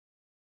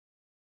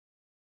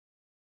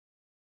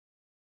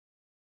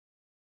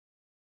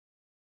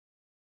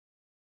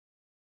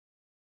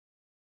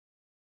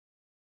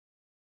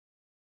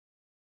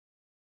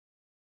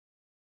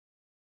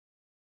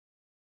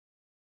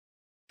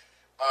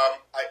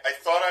I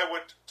thought I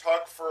would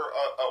talk for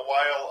a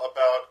while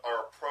about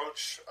our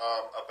approach,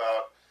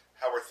 about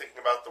how we're thinking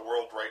about the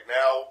world right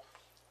now,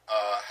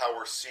 how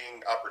we're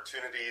seeing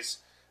opportunities,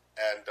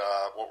 and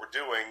what we're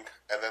doing,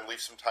 and then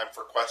leave some time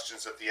for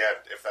questions at the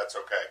end, if that's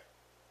okay.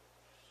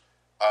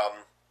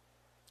 Um,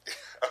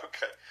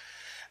 okay.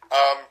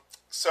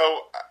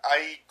 So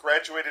I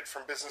graduated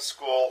from business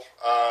school,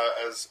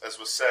 as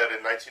was said,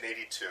 in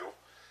 1982,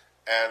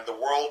 and the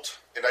world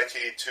in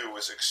 1982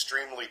 was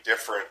extremely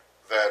different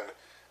than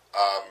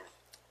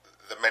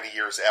the many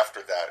years after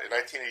that. In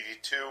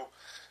 1982,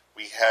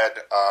 we had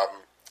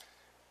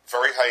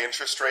very high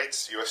interest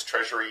rates. U.S.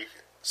 Treasury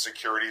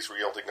securities were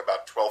yielding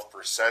about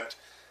 12%,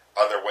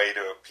 on their way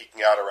to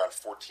peaking out around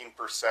 14%.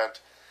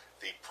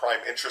 The prime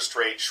interest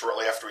rate,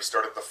 shortly after we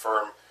started the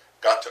firm,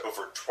 got to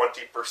over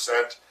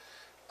 20%.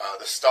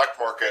 The stock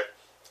market,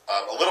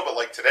 a little bit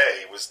like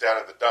today, was down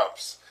in the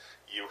dumps.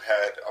 You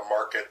had a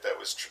market that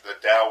was, the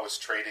Dow was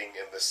trading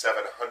in the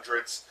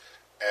 700s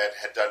and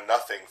had done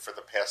nothing for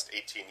the past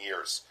 18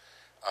 years.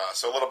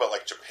 So a little bit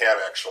like Japan,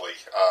 actually,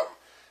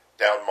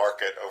 down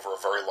market over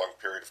a very long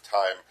period of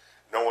time.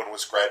 No one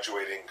was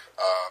graduating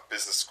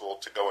business school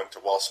to go into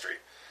Wall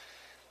Street.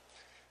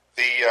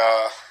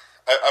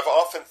 I've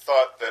often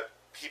thought that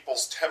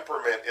people's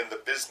temperament in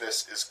the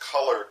business is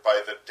colored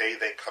by the day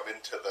they come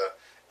into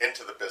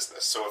the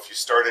business. So if you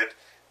started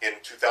in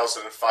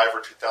 2005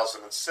 or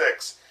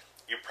 2006,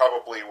 you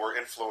probably were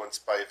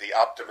influenced by the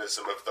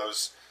optimism of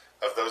those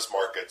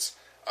markets.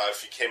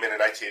 If you came in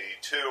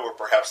 1982 or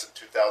perhaps in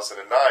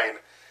 2009,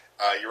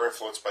 you're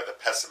influenced by the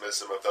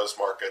pessimism of those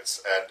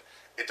markets, and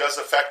it does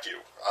affect you.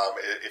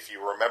 If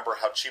you remember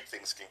how cheap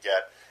things can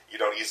get, you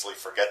don't easily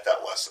forget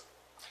that lesson.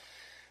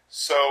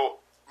 So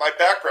my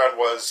background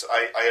was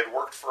I had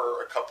worked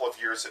for a couple of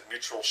years at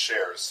Mutual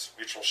Shares.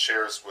 Mutual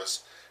Shares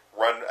was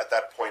run at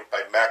that point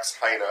by Max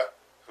Heine,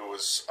 who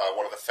was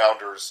one of the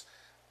founders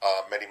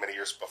many, many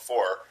years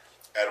before.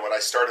 And when I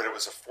started, it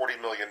was a $40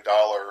 million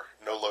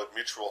no-load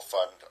mutual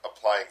fund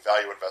applying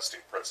value investing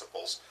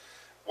principles.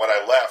 When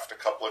I left, a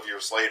couple of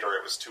years later,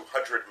 it was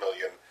 $200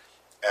 million.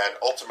 And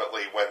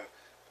ultimately, when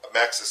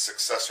Max's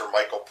successor,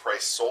 Michael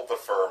Price, sold the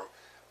firm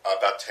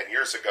about 10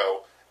 years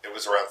ago, it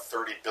was around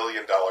 $30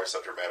 billion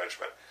under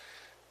management.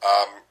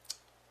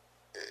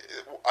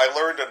 I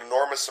learned an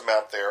enormous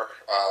amount there,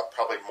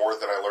 probably more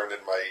than I learned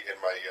in my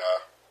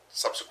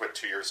subsequent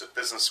 2 years at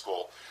business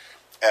school.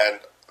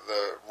 And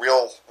the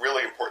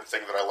really important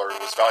thing that I learned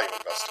was value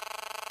investing.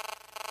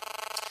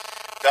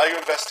 Value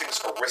investing is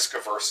a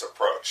risk-averse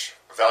approach.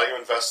 Value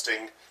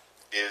investing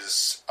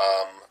is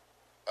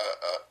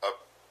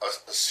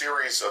a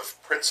series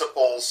of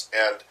principles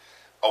and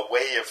a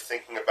way of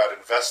thinking about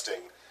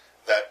investing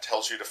that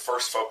tells you to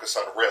first focus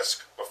on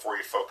risk before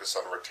you focus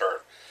on return.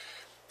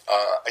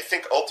 I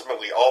think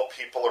ultimately all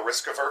people are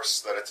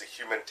risk-averse, that it's a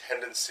human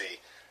tendency,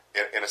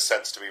 in a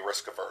sense, to be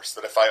risk-averse.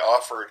 That if I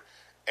offered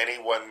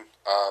anyone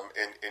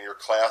in your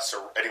class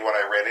or anyone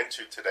I ran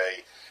into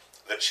today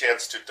the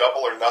chance to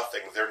double or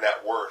nothing their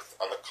net worth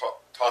on the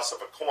toss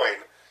of a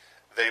coin,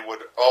 they would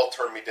all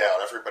turn me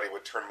down. Everybody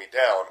would turn me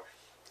down.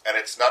 And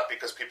it's not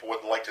because people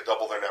wouldn't like to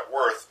double their net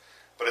worth,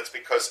 but it's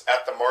because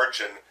at the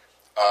margin,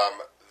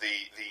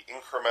 the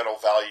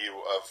incremental value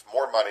of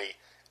more money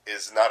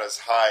is not as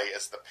high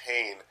as the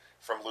pain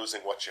from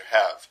losing what you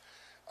have.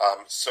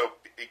 So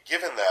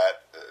given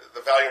that,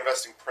 the value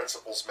investing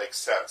principles make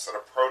sense. An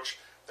approach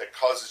that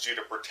causes you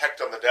to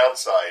protect on the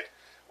downside,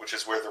 which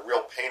is where the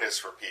real pain is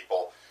for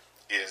people,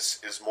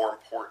 is more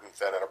important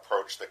than an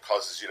approach that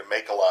causes you to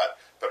make a lot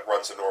but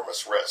runs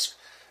enormous risk.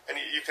 And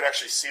you can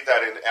actually see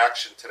that in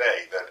action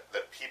today,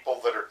 that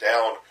people that are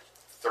down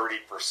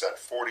 30%, 40%,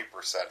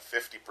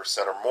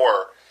 50% or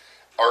more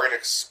are in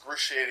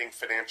excruciating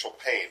financial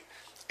pain.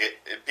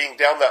 It being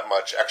down that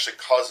much actually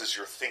causes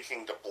your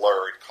thinking to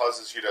blur. It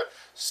causes you to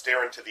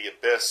stare into the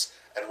abyss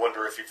and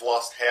wonder if you've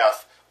lost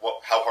half,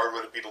 how hard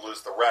would it be to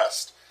lose the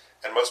rest?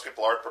 And most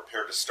people aren't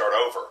prepared to start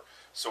over.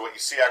 So what you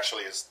see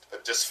actually is a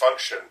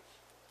dysfunction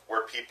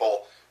where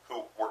people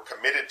who were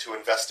committed to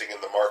investing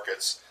in the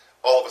markets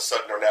all of a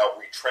sudden are now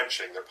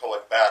retrenching. They're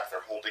pulling back.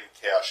 They're holding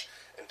cash.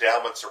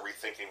 Endowments are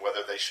rethinking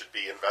whether they should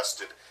be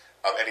invested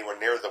anywhere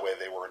near the way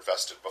they were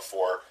invested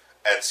before.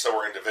 And so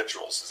are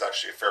individuals. There's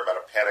actually a fair amount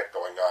of panic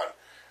going on.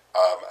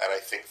 And I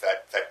think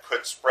that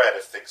could spread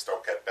if things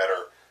don't get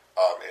better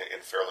in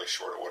fairly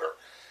short order.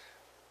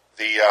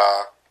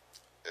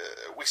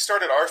 We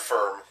started our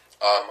firm,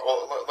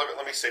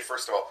 let me say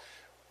first of all,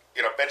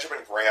 Benjamin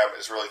Graham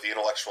is really the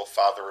intellectual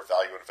father of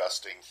value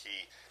investing.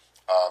 He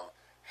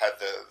had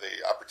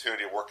the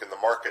opportunity to work in the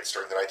markets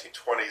during the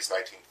 1920s,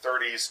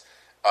 1930s,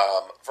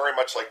 very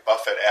much like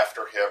Buffett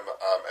after him,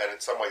 and in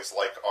some ways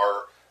like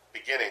our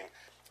beginning.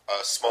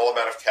 A small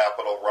amount of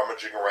capital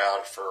rummaging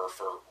around for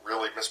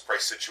really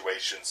mispriced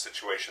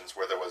situations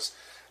where there was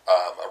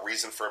a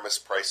reason for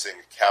mispricing,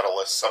 a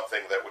catalyst,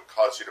 something that would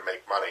cause you to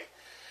make money.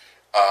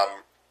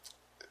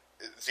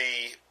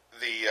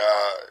 The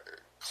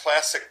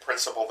classic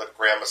principle that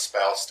Graham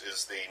espoused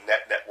is the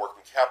net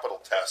working capital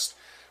test,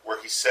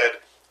 where he said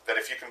that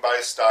if you can buy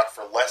a stock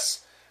for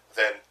less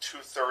than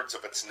 2/3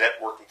 of its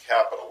net working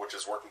capital, which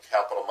is working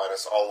capital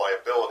minus all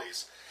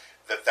liabilities,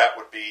 that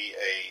would be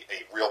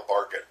a real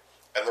bargain.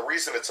 And the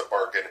reason it's a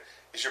bargain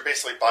is you're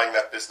basically buying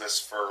that business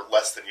for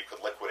less than you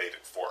could liquidate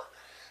it for.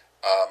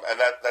 And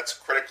that's a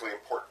critically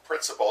important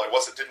principle.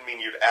 Didn't mean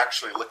you'd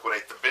actually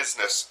liquidate the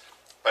business,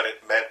 but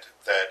it meant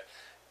that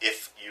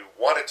if you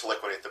wanted to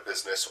liquidate the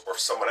business, or if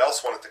someone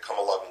else wanted to come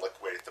along and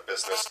liquidate the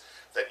business,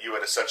 that you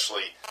had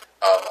essentially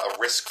a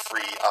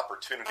risk-free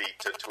opportunity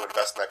to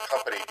invest in that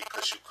company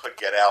because you could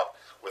get out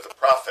with a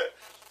profit.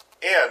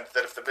 And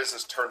that if the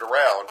business turned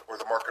around, or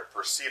the market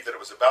perceived that it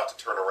was about to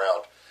turn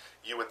around,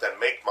 you would then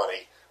make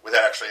money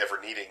without actually ever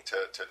needing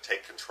to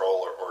take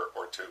control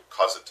or to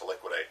cause it to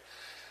liquidate.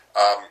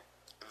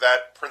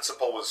 That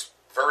principle was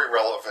very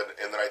relevant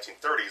in the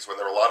 1930s when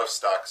there were a lot of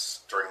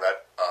stocks during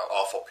that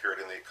awful period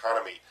in the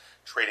economy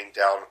trading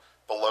down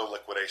below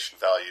liquidation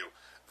value.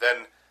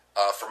 Then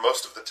for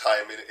most of the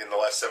time in the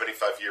last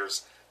 75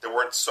 years, there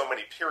weren't so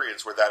many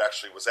periods where that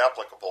actually was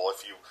applicable.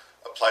 If you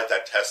applied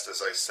that test,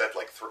 as I said,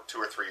 like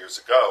 2 or 3 years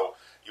ago,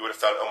 you would have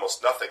found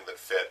almost nothing that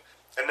fit.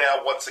 And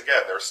now, once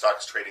again, there are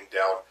stocks trading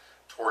down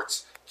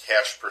towards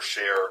cash per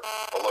share,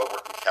 below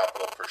working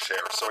capital per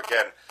share. So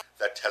again,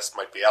 that test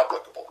might be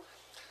applicable.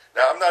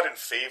 Now, I'm not in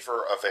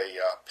favor of a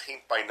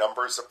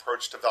paint-by-numbers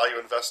approach to value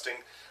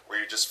investing, where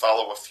you just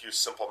follow a few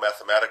simple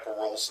mathematical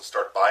rules and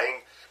start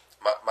buying.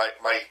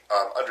 My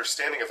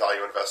understanding of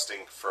value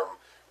investing from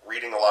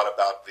reading a lot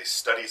about the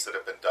studies that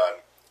have been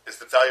done is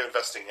that value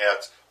investing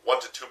adds 1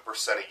 to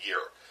 2% a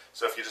year.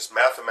 So if you just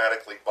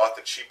mathematically bought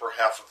the cheaper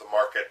half of the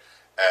market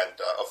and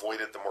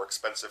avoided the more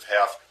expensive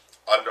half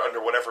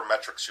under whatever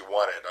metrics you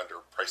wanted, under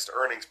price to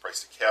earnings,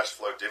 price to cash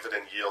flow,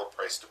 dividend yield,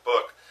 price to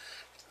book,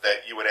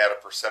 that you would add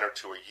 1% or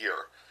 2% a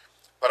year.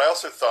 But I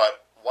also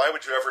thought, why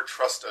would you ever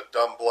trust a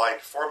dumb,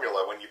 blind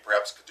formula when you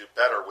perhaps could do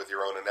better with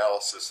your own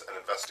analysis and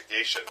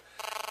investigation?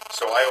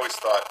 So I always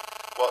thought,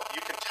 well,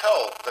 you can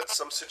tell that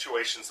some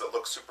situations that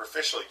look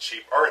superficially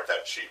cheap aren't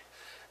that cheap.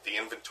 The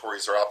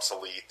inventories are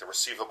obsolete, the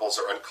receivables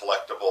are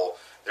uncollectible,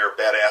 there are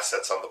bad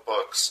assets on the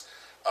books,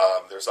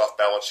 there's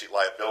off-balance sheet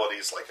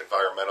liabilities like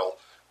environmental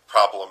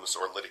problems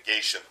or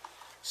litigation.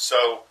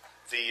 So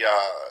the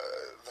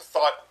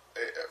thought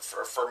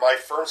for my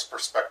firm's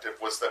perspective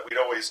was that we'd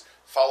always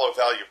follow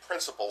value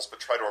principles but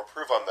try to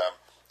improve on them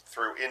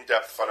through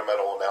in-depth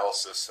fundamental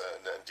analysis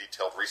and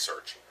detailed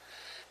research.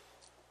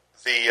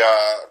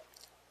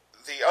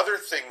 The other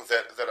thing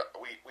that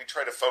we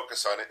try to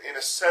focus on, in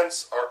a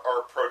sense, our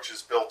approach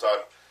is built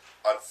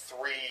on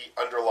 3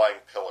 underlying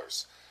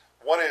pillars.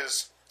 One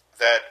is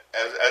that,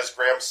 as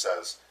Graham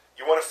says,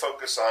 you want to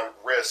focus on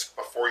risk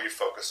before you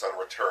focus on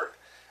return.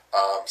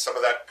 Some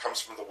of that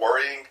comes from the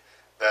worrying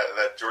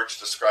that George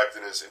described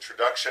in his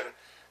introduction.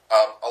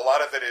 A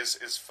lot of it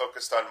is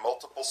focused on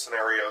multiple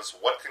scenarios.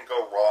 What can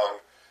go wrong?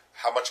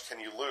 How much can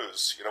you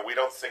lose? We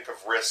don't think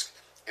of risk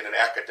in an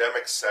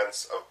academic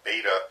sense of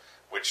beta,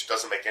 which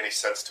doesn't make any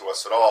sense to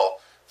us at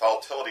all.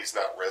 Volatility is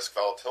not risk.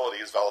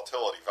 Volatility is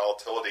volatility.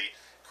 Volatility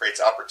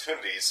creates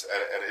opportunities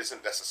and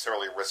isn't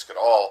necessarily risk at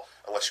all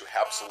unless you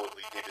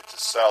absolutely needed to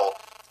sell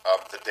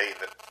the day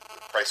that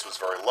the price was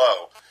very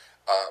low.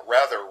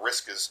 Rather,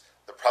 risk is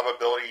the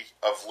probability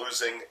of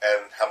losing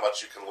and how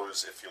much you can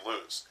lose if you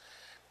lose.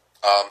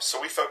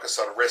 So we focus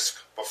on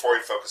risk before we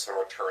focus on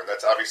return.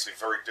 That's obviously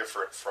very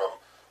different from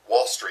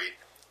Wall Street,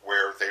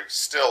 where they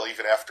still,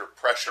 even after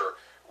pressure,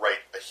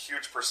 write a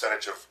huge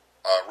percentage of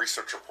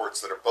research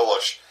reports that are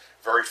bullish,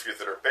 very few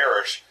that are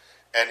bearish,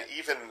 and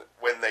even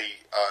when they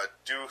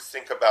do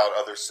think about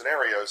other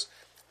scenarios,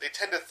 they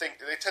tend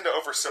to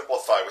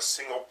oversimplify with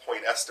single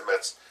point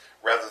estimates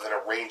rather than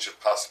a range of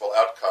possible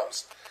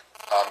outcomes.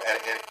 And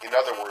in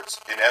other words,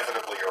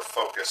 inevitably are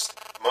focused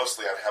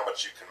mostly on how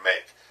much you can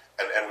make,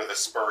 and with a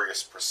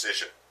spurious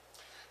precision.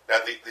 Now,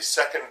 the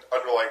second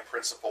underlying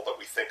principle that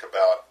we think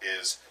about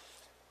is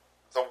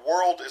the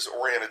world is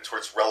oriented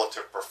towards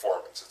relative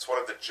performance. It's one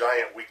of the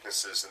giant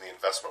weaknesses in the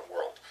investment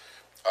world.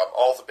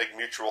 All the big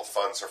mutual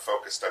funds are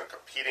focused on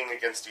competing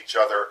against each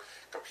other,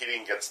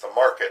 competing against the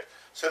market.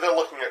 So they're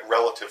looking at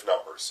relative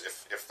numbers.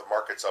 If the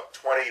market's up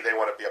 20, they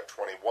want to be up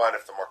 21.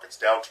 If the market's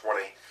down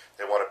 20,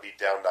 they want to be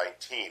down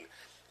 19.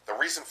 The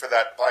reason for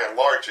that, by and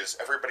large, is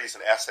everybody's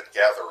an asset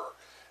gatherer.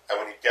 And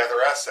when you gather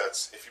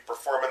assets, if you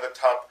perform in the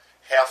top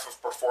half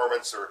of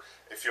performance, or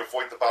if you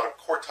avoid the bottom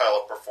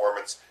quartile of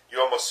performance, you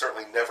almost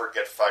certainly never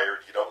get fired,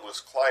 you don't lose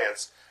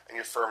clients, and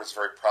your firm is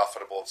very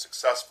profitable and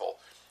successful.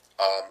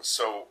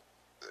 So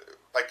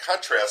by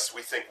contrast,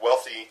 we think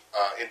wealthy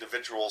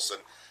individuals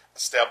and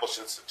established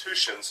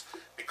institutions,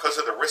 because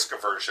of the risk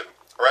aversion,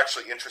 are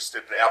actually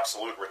interested in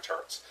absolute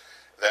returns.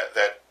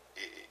 That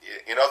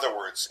in other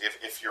words,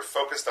 if you're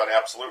focused on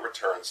absolute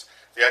returns,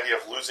 the idea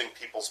of losing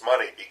people's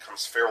money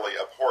becomes fairly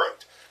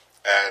abhorrent.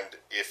 And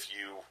if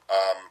you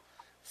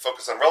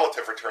focus on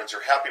relative returns,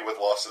 you're happy with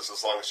losses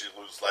as long as you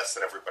lose less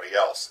than everybody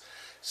else.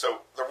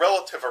 So the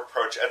relative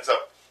approach ends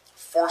up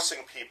forcing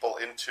people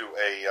into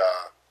a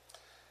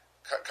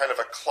kind of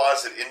a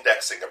closet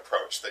indexing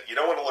approach, that you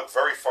don't want to look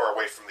very far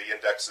away from the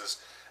indexes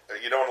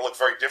You don't want to look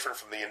very different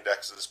from the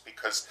indexes,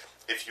 because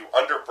if you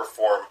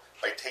underperform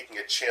by taking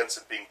a chance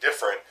at being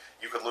different,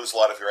 you could lose a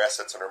lot of your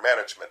assets under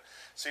management.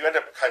 So you end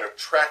up kind of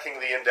tracking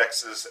the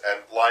indexes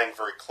and lying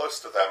very close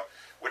to them,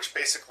 which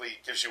basically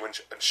gives you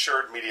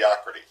insured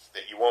mediocrity,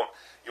 that you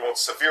won't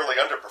severely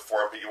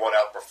underperform, but you won't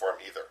outperform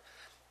either.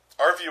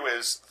 Our view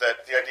is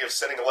that the idea of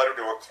sending a letter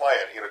to a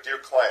client, dear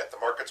client, the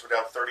markets were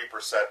down 30%,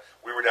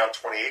 we were down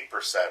 28%,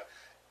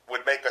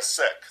 would make us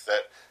sick.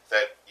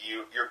 That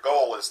your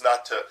goal is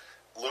not to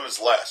lose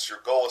less. Your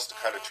goal is to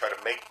kind of try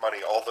to make money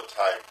all the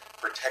time,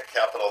 protect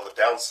capital on the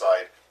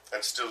downside,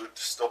 and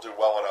still do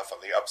well enough on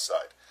the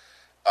upside.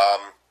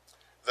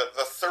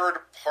 The third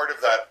part of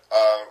that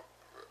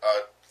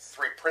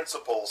three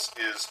principles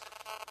is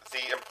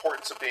the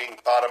importance of being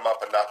bottom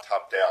up and not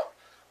top down.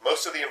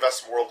 Most of the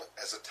investment world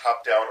has a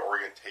top-down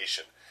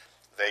orientation.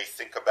 They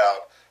think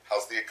about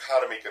how's the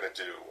economy going to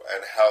do,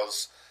 and how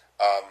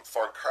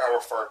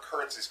are foreign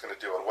currencies going to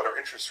do, and what are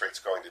interest rates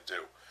going to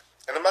do.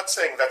 And I'm not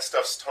saying that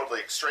stuff's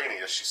totally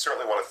extraneous. You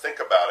certainly want to think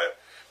about it,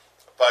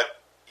 but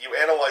you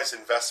analyze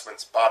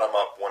investments bottom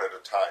up one at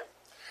a time.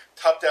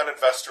 Top-down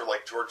investor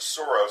like George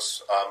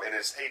Soros in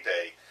his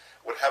heyday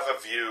would have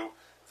a view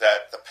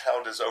that the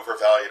pound is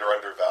overvalued or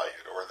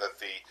undervalued, or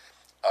that the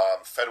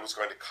Fed was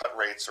going to cut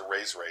rates or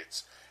raise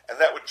rates. And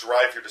that would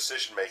drive your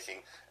decision-making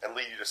and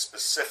lead you to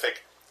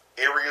specific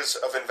areas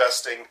of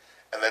investing,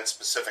 and then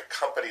specific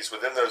companies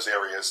within those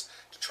areas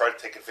to try to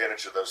take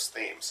advantage of those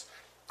themes.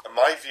 And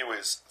my view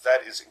is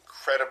that is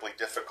incredibly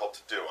difficult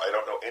to do. I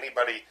don't know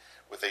anybody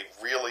with a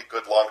really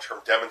good long-term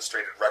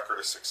demonstrated record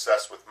of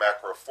success with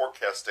macro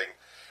forecasting.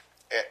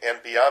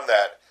 And beyond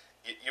that,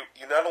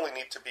 you not only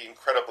need to be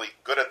incredibly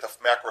good at the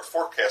macro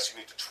forecast, you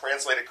need to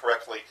translate it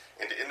correctly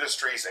into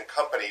industries and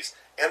companies,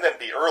 and then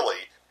be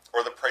early,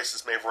 or the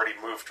prices may have already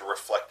moved to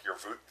reflect your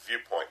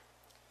viewpoint.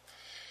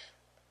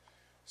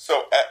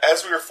 So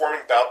as we were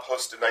forming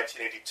Baupost in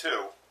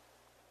 1982,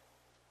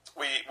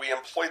 we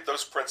employed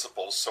those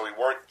principles, so we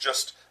weren't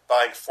just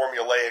buying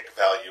formulaic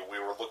value, we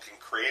were looking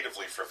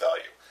creatively for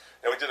value.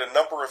 Now, we did a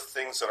number of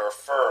things at our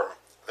firm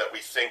that we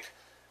think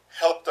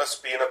helped us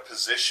be in a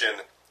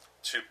position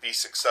to be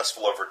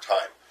successful over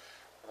time.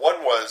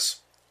 One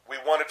was we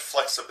wanted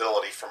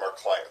flexibility from our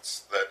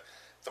clients, that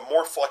the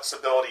more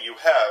flexibility you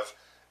have,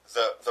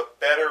 the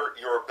better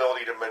your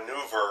ability to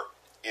maneuver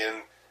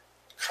in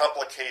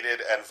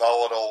complicated and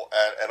volatile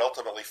and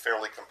ultimately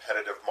fairly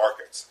competitive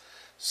markets.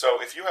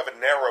 So if you have a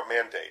narrow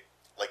mandate,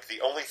 like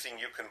the only thing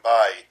you can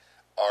buy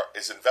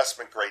is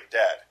investment-grade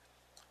debt,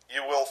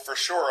 you will for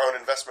sure own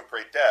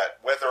investment-grade debt,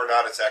 whether or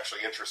not it's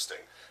actually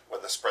interesting.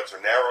 When the spreads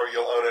are narrow,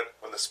 you'll own it.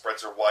 When the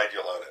spreads are wide,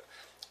 you'll own it.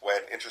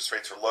 When interest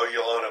rates are low,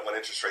 you'll own it. When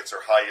interest rates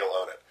are high, you'll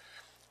own it.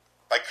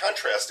 By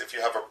contrast, if you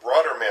have a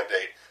broader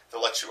mandate that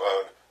lets you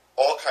own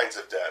all kinds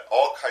of debt,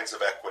 all kinds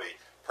of equity,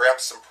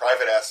 perhaps some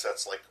private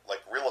assets like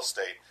real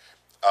estate,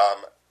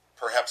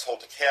 perhaps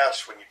hold to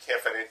cash when you can't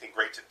find anything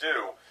great to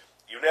do,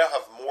 you now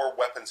have more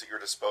weapons at your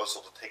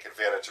disposal to take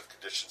advantage of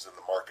conditions in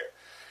the market.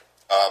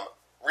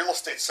 Real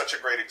estate's such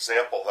a great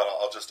example that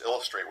I'll just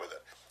illustrate with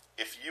it.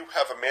 If you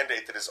have a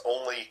mandate that is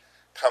only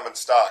common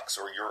stocks,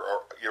 or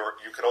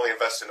you can only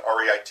invest in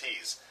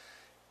REITs,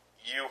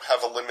 you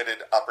have a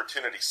limited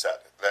opportunity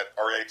set. That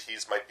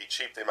REITs might be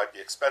cheap, they might be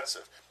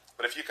expensive.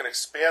 But if you can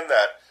expand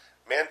that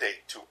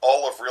mandate to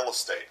all of real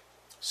estate,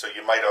 so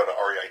you might own an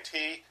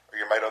REIT, or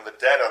you might own the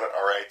debt on an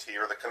REIT,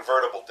 or the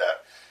convertible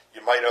debt.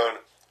 You might own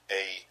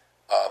a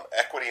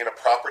equity in a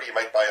property. You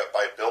might buy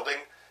a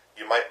building.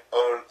 You might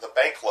own the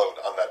bank loan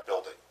on that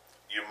building.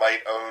 You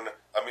might own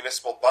a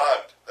municipal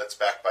bond that's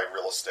backed by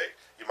real estate.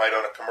 You might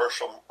own a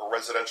commercial or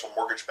residential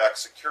mortgage-backed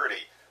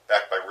security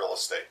backed by real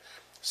estate.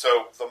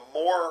 So the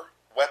more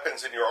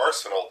weapons in your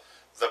arsenal,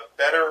 the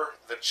better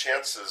the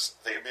chances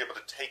that you'll be able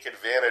to take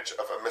advantage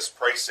of a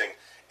mispricing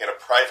in a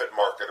private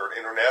market or an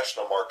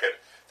international market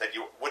that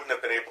you wouldn't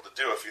have been able to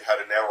do if you had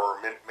a narrower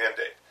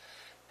mandate.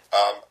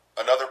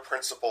 Another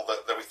principle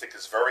that we think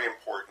is very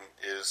important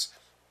is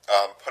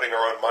putting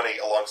our own money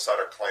alongside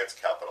our clients'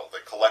 capital.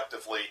 That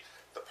collectively,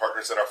 the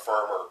partners in our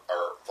firm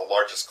are the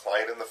largest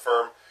client in the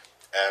firm,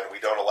 and we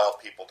don't allow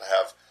people to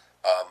have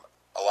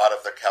a lot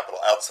of their capital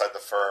outside the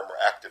firm or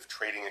active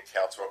trading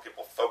accounts. We want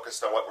people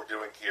focused on what we're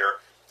doing here,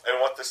 and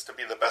we want this to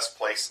be the best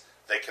place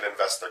they can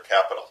invest their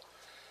capital.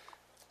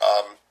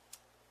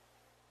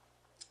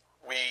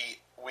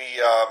 We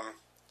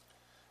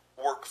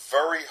work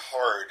very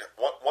hard.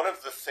 One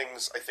of the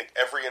things I think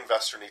every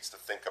investor needs to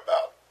think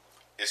about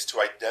is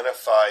to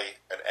identify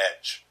an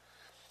edge.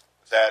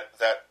 That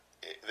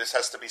this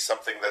has to be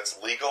something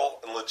that's legal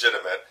and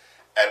legitimate,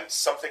 and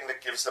something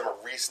that gives them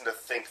a reason to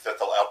think that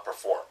they'll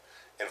outperform.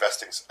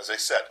 Investing, as I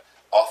said,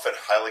 often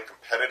highly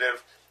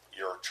competitive.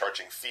 You're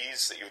charging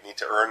fees that you need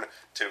to earn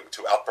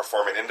to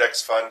outperform an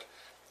index fund.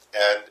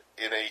 And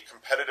in a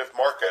competitive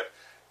market,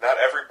 not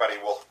everybody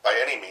will, by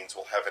any means,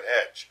 will have an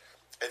edge.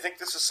 I think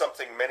this is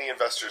something many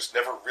investors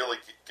never really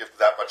give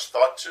that much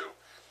thought to,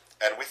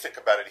 and we think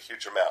about it a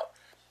huge amount.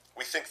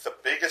 We think the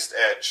biggest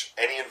edge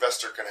any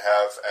investor can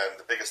have, and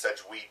the biggest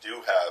edge we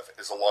do have,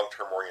 is a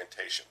long-term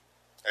orientation.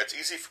 And it's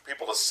easy for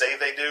people to say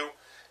they do,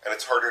 and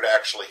it's harder to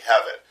actually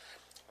have it.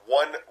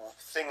 One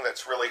thing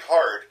that's really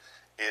hard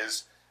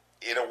is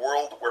in a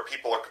world where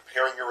people are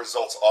comparing your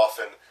results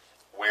often,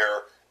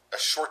 where a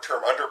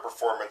short-term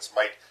underperformance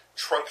might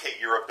truncate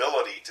your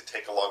ability to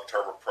take a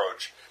long-term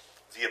approach,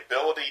 the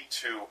ability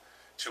to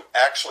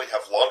actually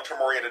have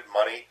long-term oriented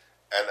money,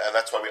 and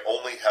that's why we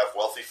only have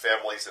wealthy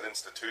families and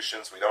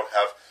institutions. We don't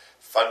have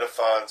fund of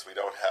funds, we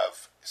don't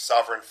have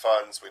sovereign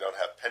funds, we don't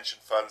have pension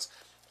funds,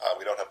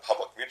 we don't have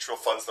public mutual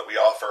funds that we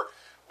offer.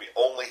 We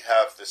only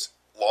have this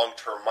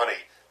long-term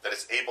money that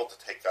is able to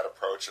take that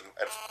approach, and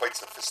quite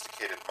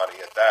sophisticated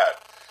money at that.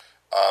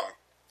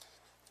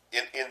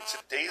 In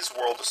today's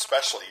world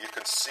especially, you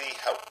can see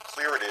how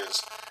clear it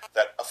is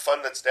that a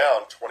fund that's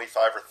down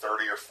 25 or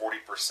 30 or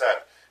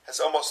 40% has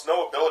almost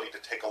no ability to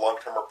take a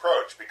long-term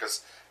approach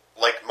because,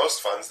 like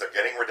most funds, they're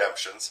getting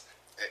redemptions.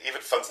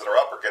 Even funds that are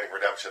up are getting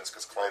redemptions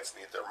because clients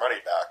need their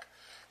money back.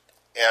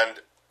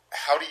 And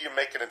how do you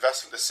make an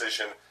investment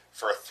decision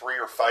for a 3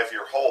 or 5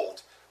 year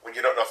hold when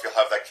you don't know if you'll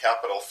have that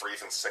capital for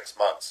even 6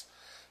 months?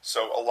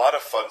 So a lot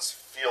of funds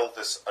feel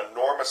this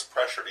enormous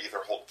pressure to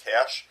either hold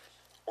cash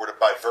or to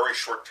buy very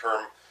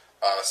short-term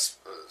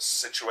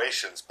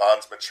situations,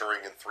 bonds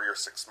maturing in 3 or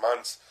 6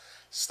 months,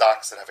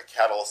 stocks that have a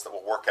catalyst that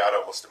will work out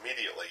almost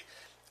immediately.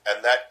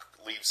 And that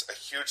leaves a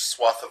huge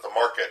swath of the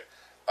market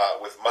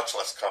with much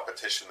less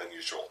competition than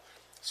usual.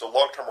 So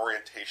long-term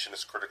orientation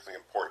is critically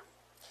important.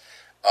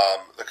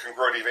 The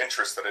congruity of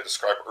interest that I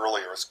described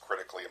earlier is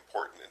critically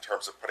important in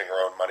terms of putting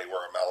our own money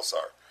where our mouths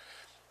are.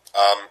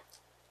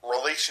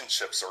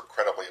 Relationships are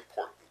incredibly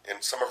important.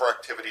 In some of our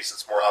activities,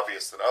 it's more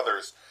obvious than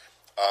others.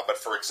 But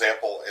for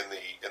example, in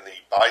the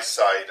buy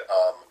side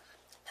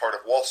part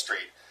of Wall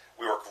Street,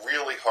 we work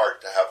really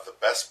hard to have the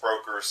best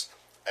brokers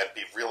and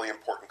be really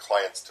important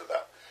clients to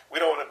them. We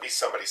don't want to be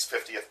somebody's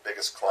 50th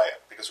biggest client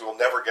because we will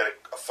never get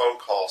a phone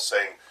call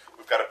saying,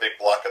 we've got a big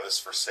block of this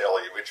for sale,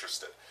 are you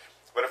interested?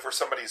 But if we're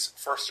somebody's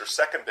first or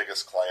second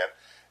biggest client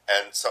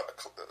and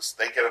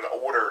they get an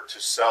order to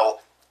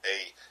sell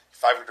a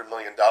 $500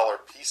 million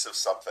piece of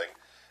something,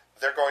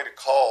 they're going to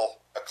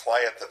call a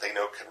client that they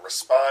know can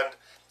respond,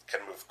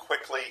 can move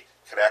quickly,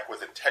 can act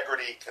with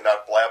integrity,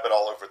 cannot blab it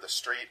all over the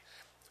street.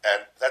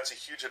 And that's a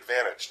huge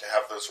advantage to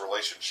have those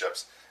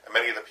relationships. And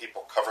many of the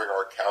people covering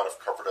our account have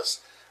covered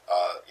us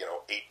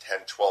 8, 10,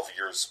 12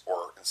 years,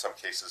 or in some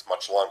cases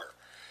much longer.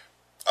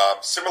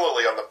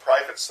 Similarly, on the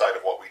private side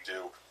of what we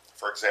do,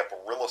 for example,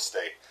 real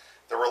estate,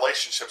 the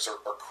relationships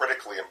are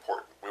critically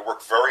important. We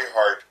work very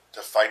hard to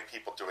find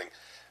people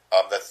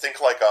that think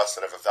like us,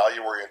 that have a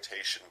value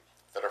orientation,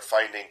 that are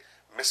finding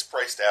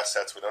mispriced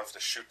assets. We don't have to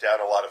shoot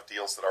down a lot of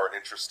deals that aren't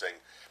interesting,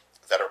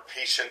 that are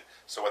patient,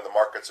 so when the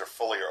markets are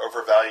fully or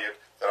overvalued,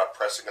 they're not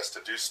pressing us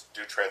to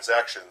do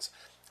transactions.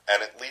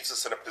 And it leaves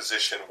us in a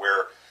position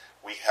where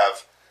we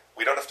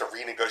don't have to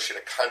renegotiate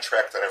a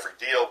contract on every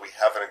deal. We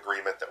have an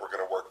agreement that we're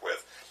going to work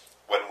with.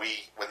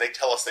 When they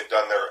tell us they've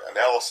done their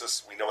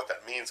analysis, we know what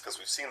that means because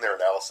we've seen their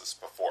analysis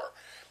before.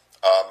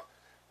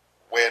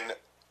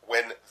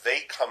 When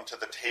they come to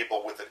the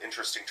table with an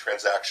interesting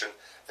transaction,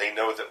 they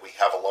know that we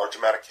have a large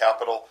amount of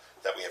capital,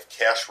 that we have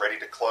cash ready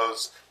to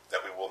close, that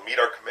we will meet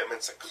our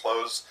commitments and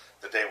close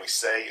the day we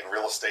say. In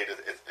real estate,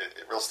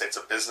 real estate's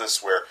a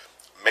business where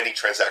many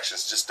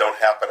transactions just don't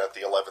happen at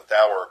the 11th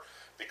hour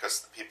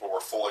because the people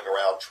were fooling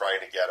around trying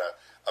to get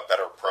a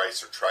better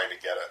price or trying to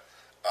get a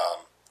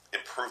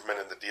improvement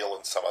in the deal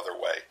in some other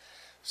way.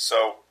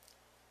 So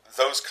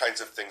those kinds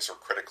of things are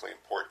critically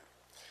important.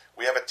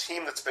 We have a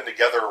team that's been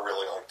together a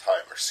really long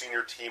time. Our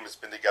senior team has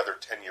been together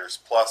 10 years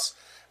plus.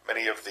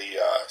 Many of the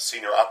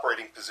senior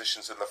operating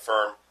positions in the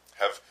firm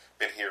have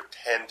been here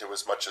 10 to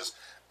as much as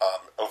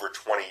over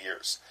 20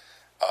 years.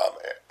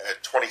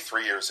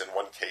 23 years in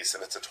one case,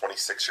 and it's a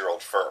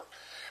 26-year-old firm.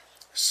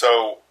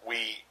 So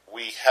we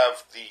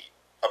have the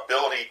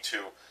ability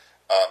to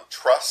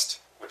trust,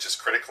 which is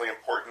critically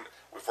important.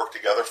 We've worked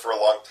together for a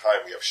long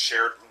time. We have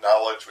shared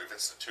knowledge. We have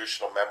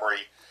institutional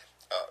memory.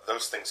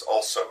 Those things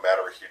also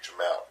matter a huge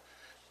amount.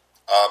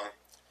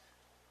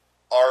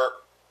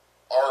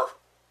 Our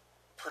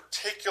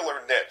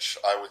particular niche,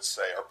 I would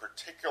say, our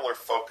particular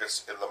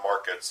focus in the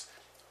markets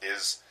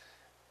is,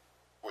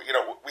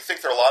 we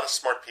think there are a lot of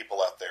smart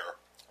people out there.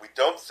 We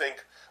don't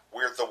think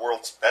we're the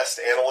world's best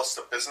analysts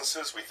of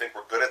businesses. We think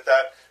we're good at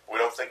that. We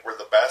don't think we're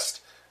the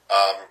best.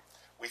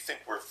 We think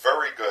we're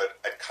very good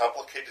at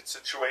complicated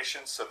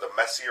situations, so the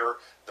messier,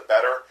 the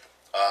better.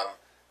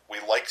 We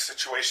like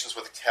situations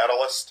with a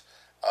catalyst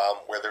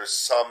where there's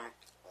some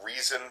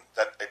reason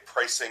that a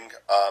pricing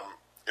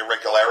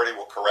irregularity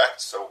will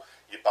correct, so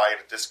you buy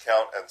at a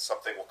discount and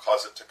something will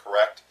cause it to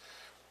correct.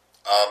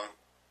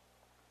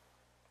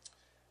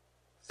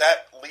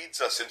 That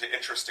leads us into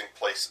interesting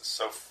places.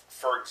 So,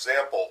 for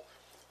example,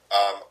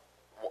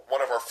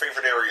 one of our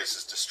favorite areas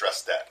is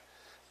distressed debt.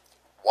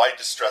 Why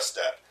distressed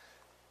debt?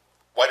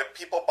 Why do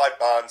people buy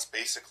bonds?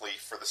 Basically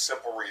for the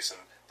simple reason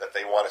that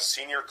they want a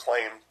senior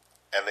claim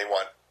and they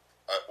want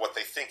what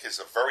they think is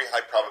a very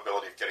high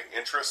probability of getting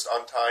interest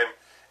on time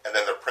and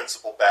then their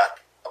principal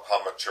back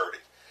upon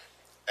maturity.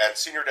 And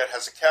senior debt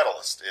has a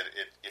catalyst.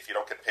 If you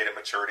don't get paid at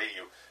maturity,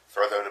 you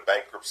throw them into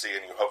bankruptcy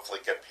and you hopefully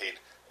get paid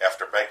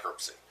after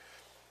bankruptcy.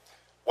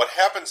 What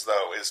happens,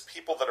 though, is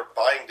people that are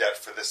buying debt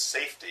for this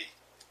safety,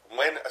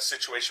 when a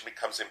situation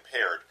becomes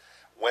impaired,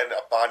 when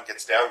a bond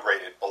gets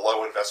downgraded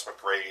below investment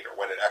grade, or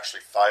when it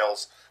actually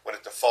when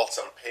it defaults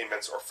on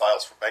payments or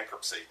files for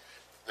bankruptcy,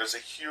 there's a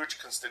huge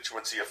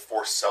constituency of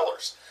forced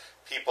sellers.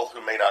 People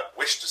who may not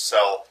wish to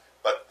sell,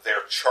 but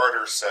their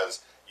charter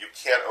says you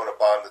can't own a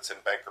bond that's in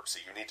bankruptcy.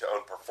 You need to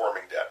own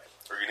performing debt,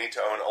 or you need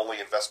to own only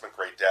investment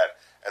grade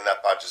debt, and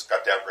that bond just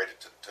got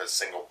downgraded to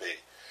single B.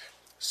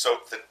 So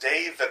the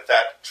day that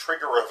that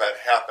trigger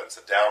event happens,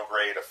 a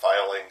downgrade, a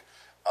filing,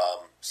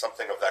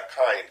 something of that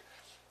kind,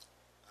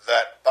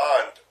 that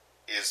bond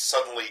is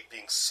suddenly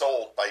being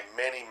sold by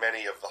many,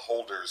 many of the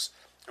holders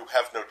who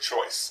have no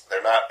choice.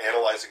 They're not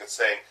analyzing and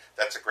saying,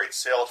 that's a great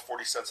sale at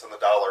 40 cents on the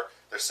dollar.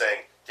 They're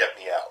saying, get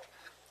me out.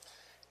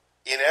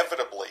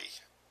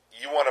 Inevitably,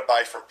 you want to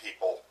buy from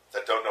people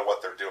that don't know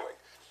what they're doing.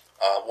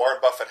 Warren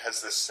Buffett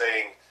has this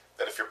saying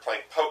that if you're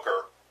playing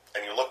poker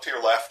and you look to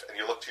your left and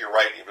you look to your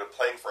right and you've been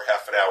playing for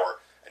half an hour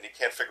and you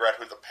can't figure out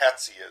who the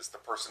patsy is, the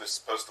person who's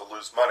supposed to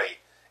lose money,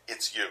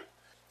 it's you.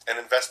 And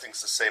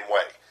investing's the same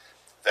way.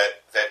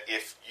 That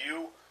if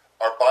you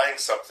are buying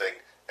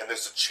something and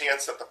there's a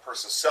chance that the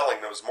person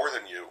selling knows more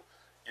than you,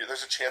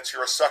 there's a chance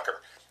you're a sucker.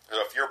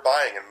 If you're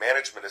buying and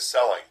management is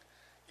selling,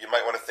 you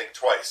might want to think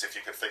twice if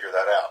you can figure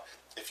that out.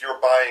 If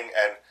you're buying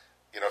and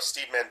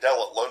Steve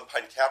Mandel at Lone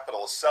Pine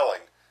Capital is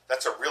selling,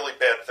 that's a really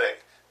bad thing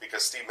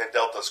because Steve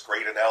Mandel does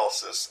great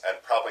analysis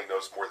and probably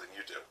knows more than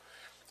you do.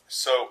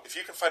 So if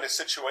you can find a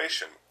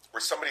situation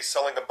where somebody's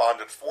selling a bond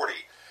at 40,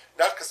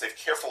 not because they've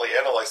carefully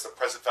analyzed the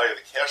present value of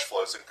the cash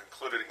flows and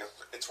concluded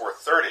it's worth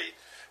 30,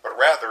 but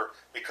rather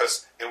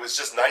because it was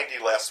just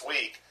 90 last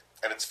week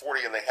and it's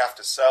 40 and they have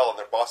to sell and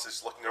their boss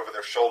is looking over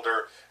their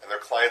shoulder and their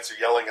clients are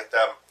yelling at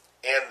them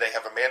and they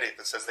have a mandate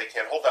that says they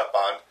can't hold that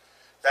bond,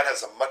 that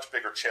has a much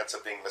bigger chance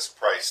of being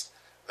mispriced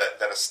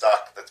than a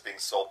stock that's being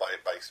sold by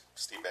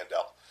Steve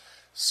Mandel.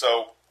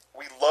 So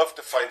we love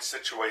to find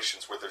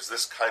situations where there's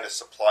this kind of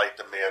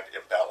supply-demand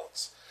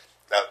imbalance.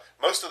 Now,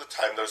 most of the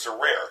time those are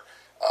rare.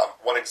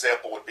 One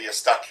example would be a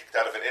stock kicked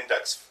out of an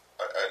index,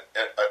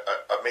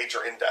 a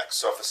major index.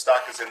 So if a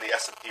stock is in the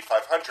S&P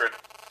 500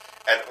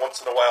 and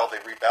once in a while they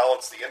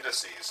rebalance the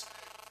indices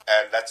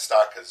and that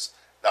stock has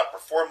not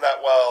performed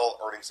that well,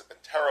 earnings have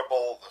been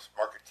terrible, the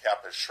market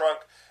cap has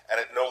shrunk, and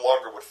it no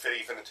longer would fit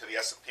even into the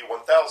S&P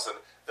 1000,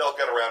 they'll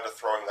get around to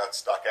throwing that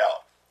stock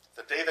out.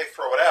 The day they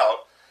throw it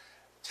out,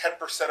 10%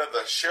 of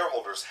the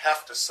shareholders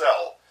have to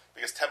sell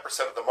because 10%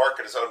 of the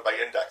market is owned by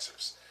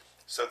indexers.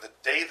 So the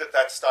day that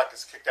that stock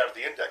is kicked out of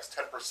the index,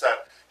 10%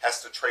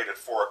 has to trade at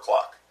 4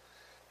 o'clock.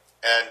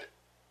 And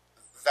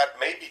that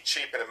may be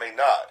cheap and it may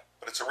not,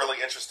 but it's a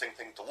really interesting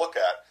thing to look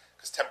at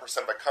because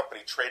 10% of a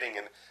company trading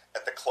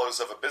at the close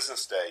of a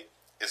business day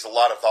is a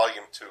lot of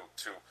volume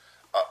to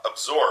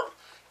absorb,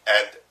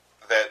 and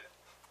that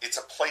it's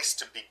a place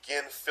to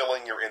begin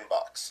filling your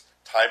inbox.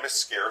 Time is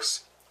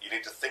scarce. You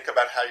need to think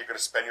about how you're going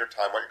to spend your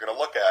time, what you're going to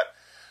look at.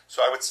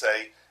 So I would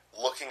say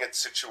looking at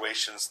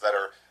situations that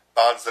are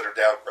bonds that are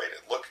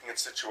downgraded, looking at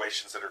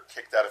situations that are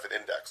kicked out of an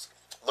index,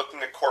 looking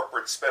at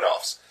corporate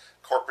spinoffs.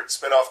 Corporate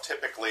spinoff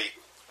typically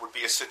would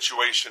be a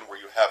situation where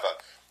you have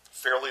a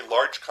fairly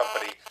large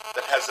company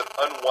that has an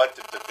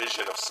unwanted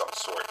division of some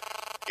sort.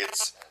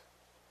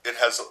 It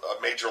has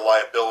a major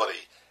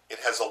liability. It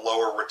has a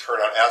lower return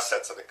on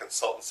assets, and the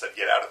consultant said,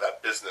 get out of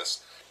that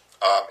business.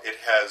 It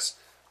has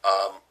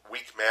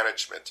weak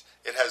management.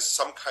 It has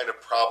some kind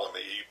of problem.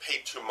 You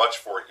paid too much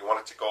for it. You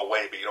want it to go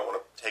away, but you don't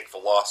want to take the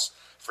loss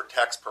for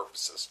tax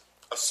purposes.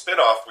 A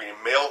spinoff, where you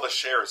mail the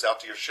shares out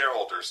to your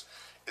shareholders,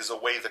 is a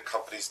way that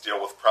companies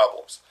deal with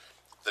problems.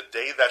 The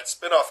day that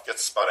spinoff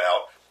gets spun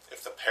out,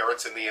 if the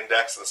parent's in the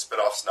index and the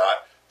spinoff's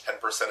not,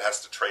 10%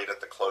 has to trade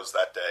at the close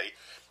that day.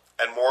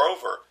 And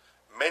moreover,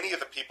 many of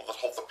the people that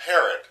hold the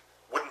parent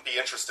wouldn't be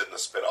interested in the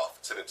spinoff.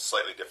 It's in a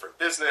slightly different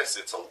business.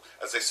 It's,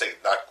 as they say,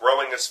 not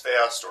growing as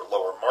fast or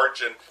lower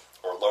margin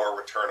or lower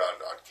return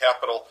on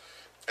capital.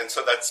 And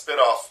so that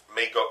spinoff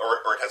may go,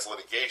 or it has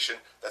litigation,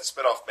 that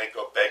spinoff may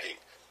go begging.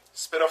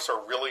 Spinoffs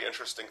are a really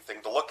interesting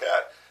thing to look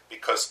at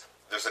because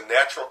there's a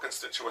natural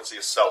constituency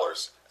of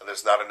sellers and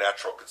there's not a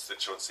natural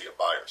constituency of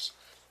buyers.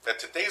 In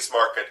today's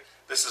market,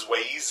 this is way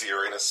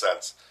easier in a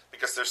sense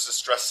because there's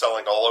distress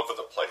selling all over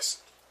the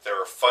place.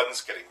 There are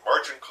funds getting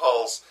margin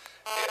calls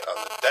on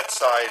the debt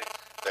side.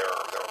 There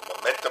are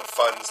momentum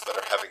funds that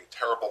are having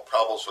terrible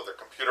problems with their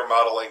computer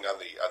modeling on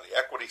the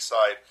equity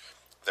side.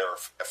 There are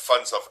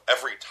funds of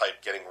every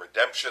type getting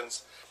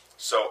redemptions.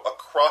 So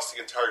across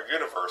the entire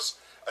universe,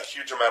 a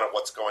huge amount of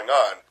what's going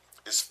on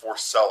is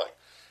forced selling.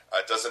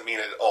 It doesn't mean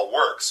it all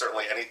works.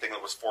 Certainly anything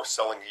that was forced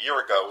selling a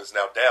year ago is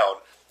now down,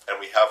 and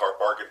we have our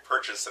bargain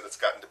purchase, and it's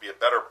gotten to be a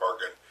better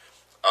bargain.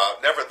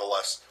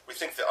 Nevertheless, we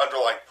think the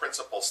underlying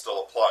principle still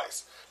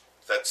applies,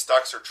 that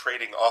stocks are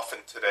trading often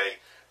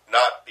today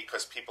not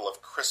because people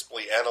have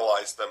crisply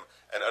analyzed them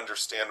and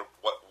understand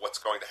what's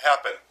going to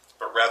happen,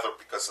 but rather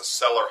because the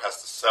seller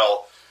has to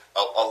sell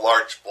a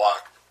large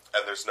block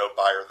and there's no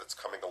buyer that's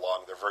coming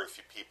along. There are very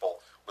few people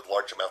with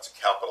large amounts of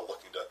capital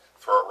looking to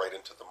throw it right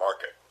into the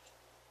market.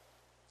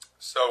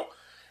 So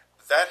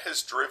that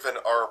has driven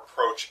our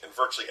approach in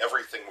virtually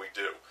everything we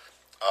do.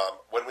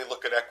 When we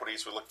look at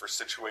equities, we look for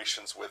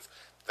situations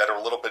that are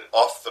a little bit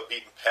off the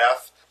beaten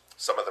path.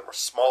 Some of them are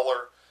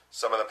smaller.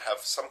 Some of them have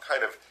some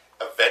kind of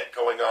event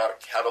going on, a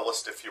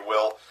catalyst, if you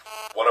will.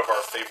 One of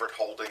our favorite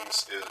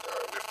holdings is,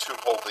 we have two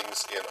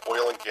holdings in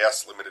oil and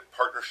gas limited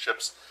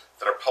partnerships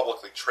that are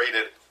publicly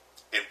traded.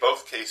 In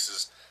both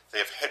cases, they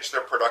have hedged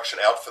their production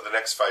out for the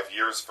next 5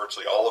 years,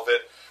 virtually all of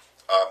it.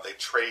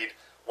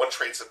 One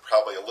trades at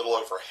probably a little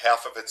over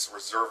half of its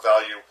reserve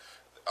value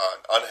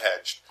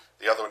unhedged.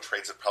 The other one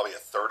trades at probably a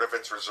third of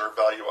its reserve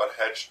value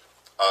unhedged.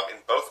 In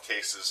both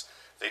cases,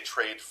 they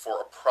trade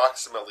for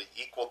approximately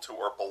equal to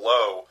or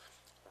below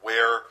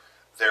where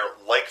their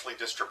likely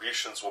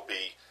distributions will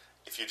be.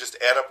 If you just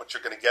add up what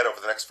you're going to get over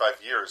the next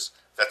 5 years,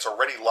 that's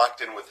already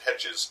locked in with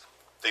hedges.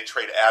 They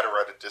trade at or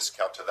at a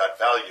discount to that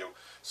value.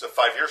 So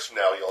 5 years from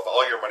now, you'll have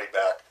all your money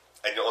back,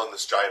 and you'll own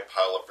this giant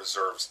pile of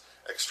reserves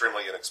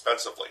extremely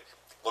inexpensively.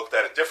 Looked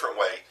at a different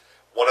way,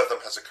 one of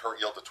them has a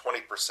current yield of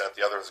 20%,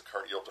 the other has a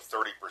current yield of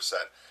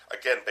 30%,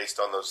 again, based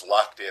on those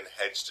locked-in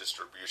hedge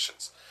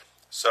distributions.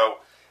 So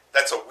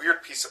that's a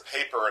weird piece of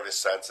paper in a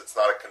sense. It's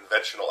not a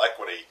conventional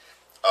equity,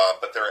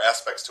 but there are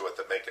aspects to it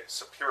that make it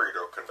superior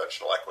to a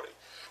conventional equity.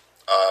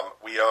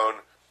 We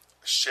own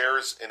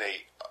shares in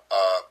a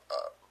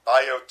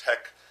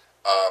biotech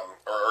a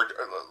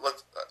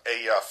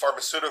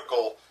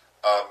pharmaceutical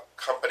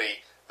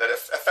company that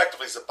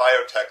effectively is a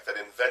biotech that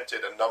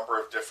invented a number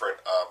of different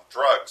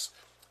drugs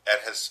and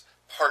has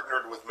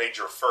partnered with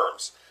major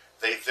firms.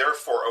 They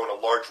therefore own a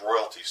large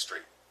royalty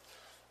stream.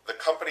 The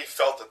company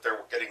felt that they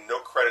were getting no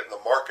credit in the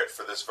market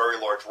for this very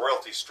large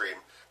royalty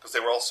stream because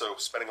they were also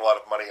spending a lot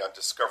of money on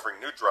discovering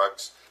new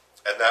drugs,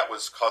 and that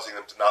was causing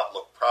them to not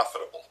look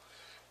profitable.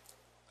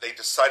 They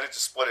decided to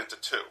split into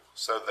two.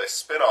 So the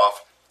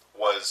spin-off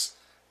was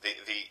the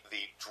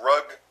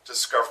drug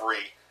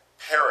discovery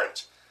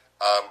parent,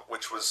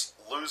 which was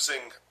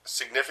losing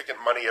significant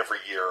money every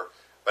year,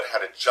 but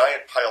had a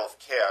giant pile of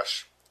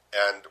cash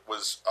and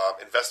was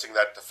investing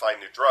that to find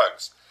new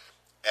drugs.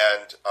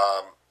 And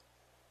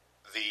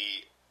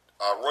the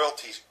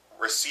royalty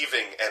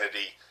receiving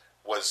entity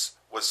was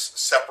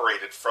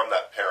separated from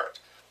that parent.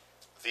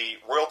 The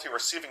royalty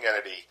receiving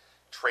entity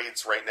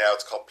trades right now,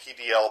 it's called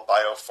PDL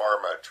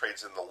Biopharma. It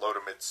trades in the low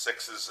to mid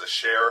sixes a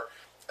share,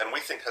 and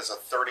we think has a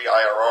 30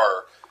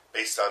 IRR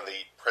based on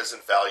the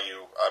present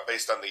value,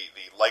 based on the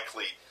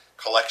likely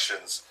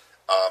collections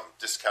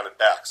discounted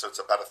back. So it's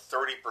about a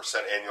 30%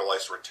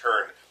 annualized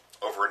return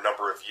over a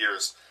number of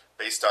years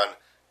based on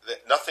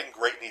that. Nothing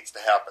great needs to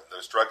happen.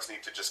 Those drugs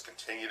need to just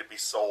continue to be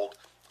sold,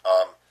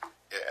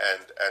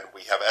 and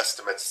we have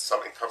estimates.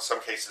 In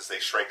some cases they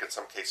shrink, in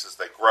some cases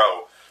they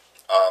grow.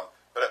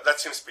 But that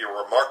seems to be a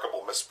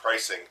remarkable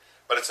mispricing.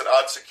 But it's an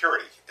odd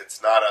security.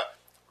 It's not a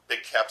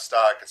big cap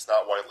stock. It's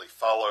not widely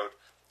followed,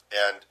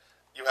 and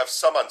you have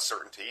some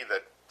uncertainty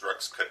that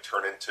drugs could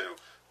turn into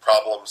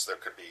problems. There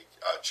could be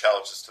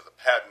challenges to the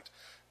patent.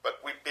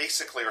 But we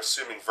basically are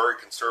assuming very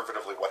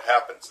conservatively what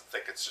happens and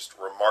think it's just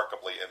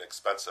remarkably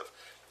inexpensive.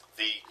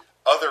 The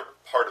other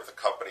part of the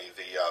company,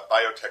 the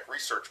biotech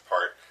research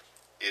part,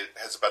 it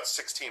has about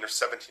 $16 or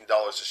 $17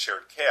 a share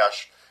in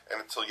cash, and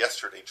until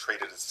yesterday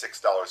traded at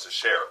 $6 a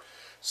share.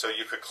 So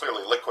you could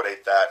clearly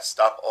liquidate that,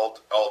 stop all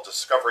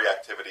discovery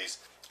activities,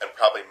 and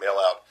probably mail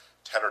out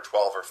 $10 or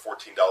 $12 or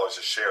 $14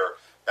 a share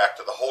back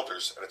to the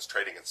holders, and it's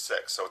trading at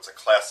 $6. So it's a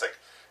classic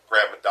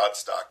Graham and Dodd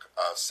stock,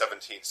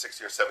 16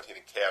 or 17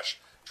 in cash,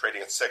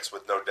 trading at $6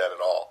 with no debt at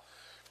all.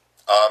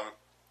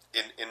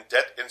 In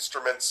debt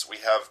instruments, we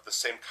have the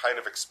same kind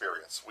of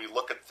experience. We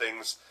look at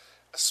things,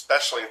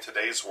 especially in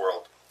today's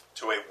world,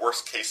 to a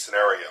worst-case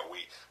scenario.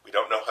 We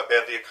don't know how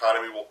bad the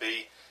economy will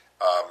be.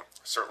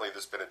 Certainly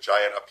there's been a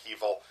giant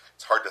upheaval.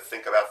 It's hard to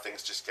think about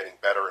things just getting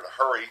better in a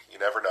hurry. You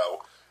never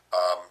know.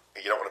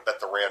 You don't want to bet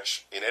the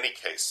ranch in any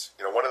case.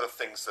 You know, one of the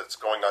things that's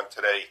going on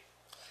today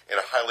in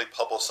a highly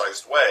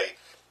publicized way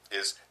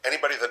is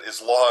anybody that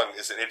is long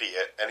is an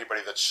idiot.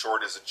 Anybody that's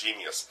short is a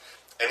genius.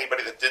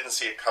 Anybody that didn't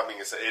see it coming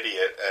is an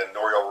idiot, and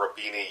Nouriel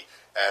Roubini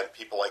and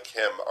people like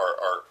him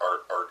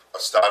are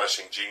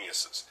astonishing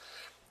geniuses.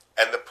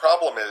 And the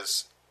problem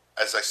is,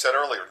 as I said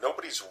earlier,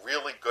 nobody's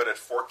really good at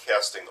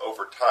forecasting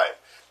over time.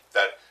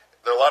 That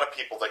there are a lot of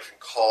people that can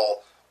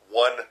call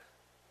one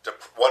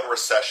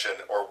recession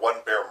or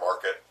one bear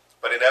market,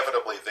 but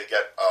inevitably they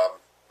get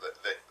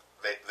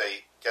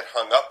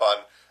hung up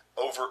on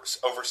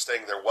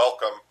overstaying their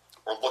welcome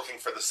or looking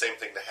for the same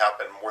thing to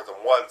happen more than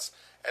once,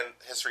 and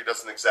history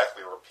doesn't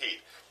exactly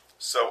repeat.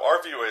 So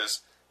our view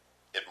is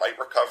it might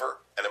recover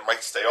and it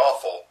might stay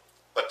awful,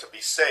 but to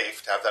be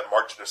safe, to have that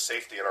margin of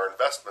safety in our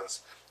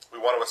investments, we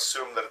want to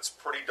assume that it's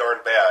pretty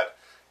darn bad,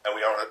 and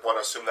we want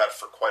to assume that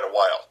for quite a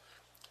while.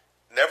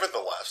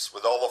 Nevertheless,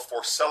 with all the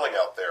forced selling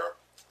out there,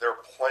 there are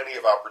plenty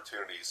of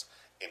opportunities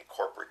in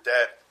corporate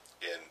debt,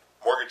 in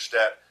mortgage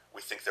debt.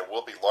 We think there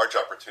will be large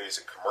opportunities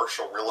in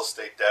commercial real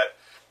estate debt.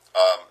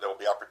 There will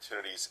be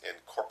opportunities in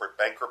corporate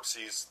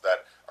bankruptcies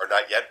that are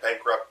not yet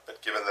bankrupt,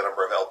 but given the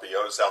number of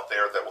LBOs out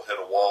there that will hit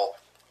a wall,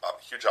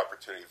 huge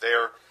opportunity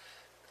there.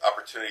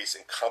 Opportunities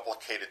in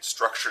complicated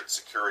structured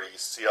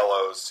securities,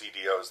 CLOs,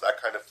 CDOs,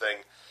 that kind of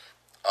thing.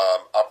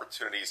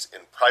 Opportunities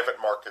in private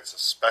markets,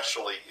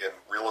 especially in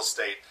real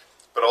estate,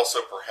 but also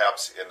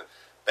perhaps in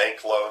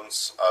bank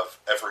loans of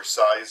every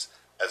size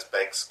as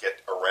banks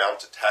get around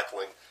to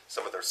tackling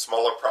some of their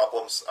smaller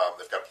problems.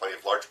 They've got plenty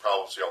of large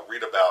problems we all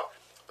read about,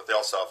 but they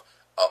also have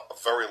a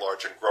very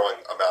large and growing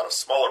amount of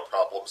smaller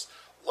problems,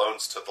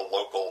 loans to the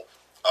local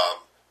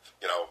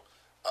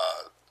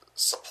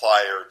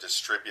supplier,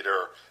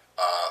 distributor,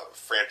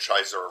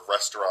 franchisor of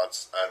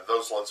restaurants, and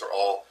those loans are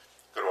all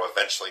going to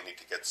eventually need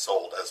to get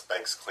sold as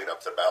banks clean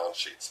up their balance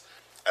sheets.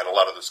 And a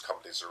lot of those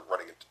companies are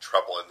running into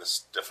trouble in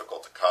this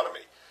difficult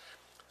economy.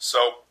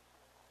 So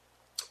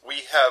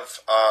we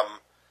have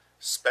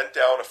spent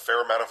down a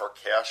fair amount of our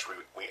cash.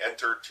 We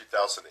entered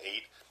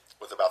 2008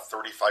 with about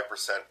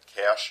 35%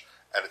 cash,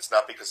 and it's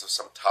not because of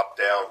some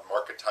top-down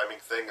market timing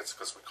thing. It's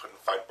because we couldn't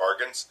find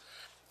bargains.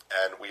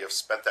 And we have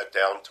spent that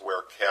down to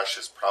where cash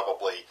is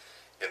probably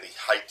in the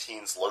high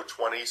teens, low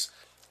 20s,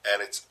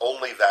 and it's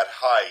only that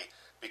high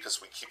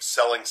because we keep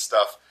selling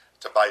stuff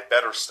to buy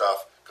better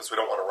stuff because we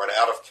don't want to run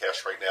out of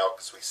cash right now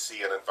because we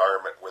see an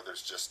environment where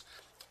there's just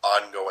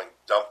ongoing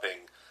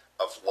dumping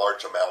of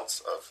large amounts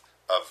of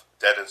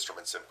debt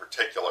instruments in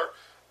particular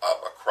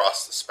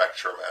across the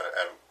spectrum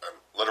and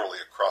literally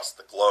across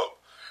the globe.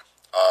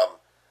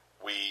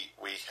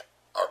 We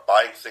are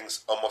buying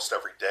things almost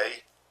every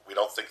day. We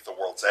don't think the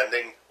world's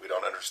ending. We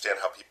don't understand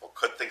how people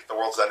could think the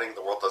world's ending.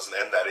 The world doesn't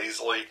end that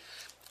easily.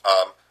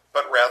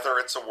 But rather,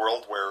 it's a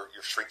world where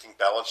you're shrinking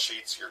balance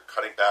sheets. You're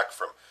cutting back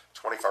from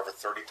 25 or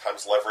 30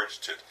 times leverage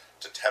to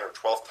 10 or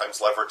 12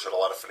 times leverage at a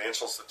lot of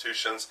financial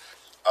institutions.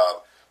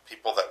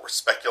 People that were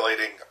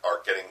speculating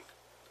are getting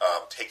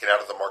taken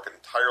out of the market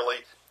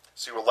entirely.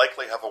 So you will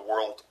likely have a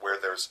world where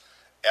there's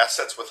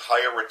assets with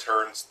higher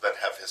returns than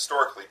have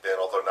historically been,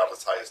 although not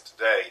as high as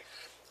today.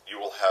 You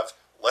will have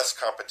less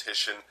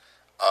competition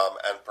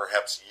and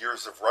perhaps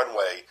years of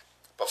runway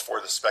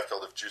before the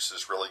speculative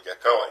juices really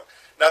get going.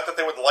 Not that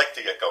they would like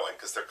to get going,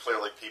 because there are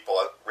clearly people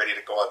ready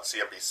to go on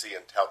CNBC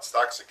and tout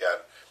stocks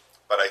again,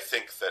 but I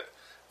think that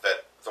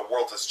the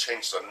world has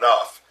changed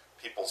enough,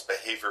 people's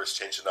behavior has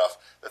changed enough,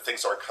 that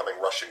things aren't coming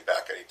rushing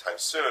back anytime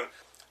soon.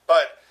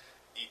 But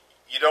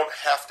you don't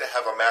have to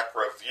have a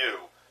macro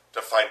view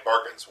to find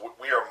bargains.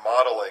 We are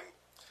modeling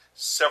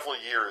several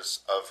years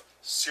of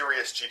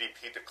serious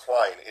GDP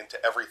decline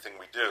into everything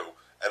we do,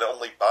 and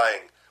only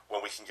buying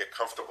when we can get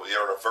comfortable. You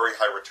earn a very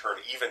high return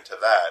even to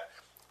that,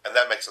 and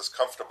that makes us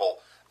comfortable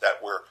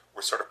that we're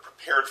sort of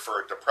prepared for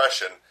a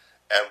depression,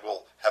 and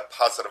we'll have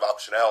positive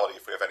optionality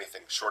if we have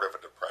anything short of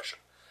a depression.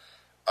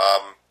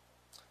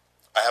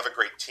 I have a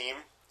great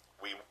team.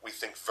 We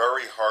think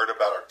very hard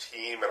about our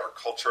team and our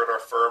culture at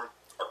our firm.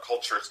 Our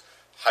culture is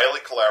highly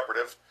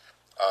collaborative.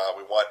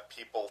 We want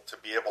people to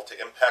be able to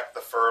impact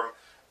the firm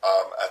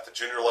at the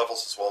junior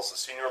levels as well as the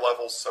senior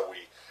levels, so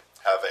we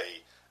have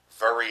a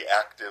very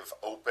active,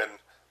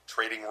 open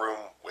trading room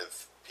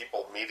with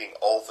people meeting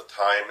all the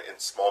time in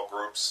small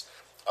groups.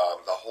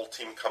 The whole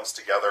team comes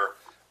together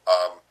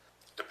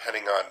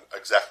depending on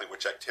exactly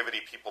which activity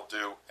people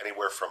do,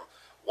 anywhere from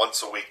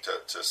once a week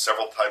to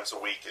several times a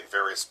week in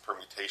various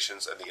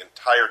permutations, and the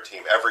entire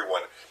team,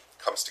 everyone,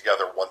 comes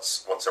together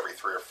once every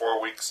 3 or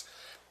 4 weeks.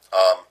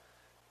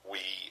 We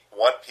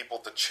want people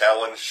to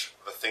challenge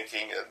the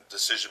thinking and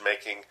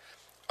decision-making.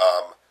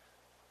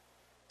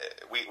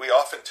 We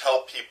often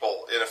tell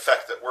people, in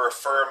effect, that we're a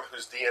firm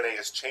whose DNA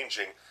is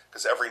changing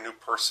because every new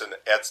person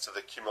adds to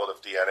the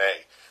cumulative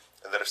DNA.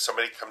 And that if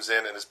somebody comes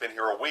in and has been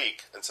here a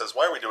week and says,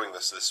 why are we doing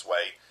this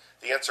way?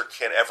 The answer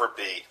can't ever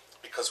be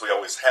because we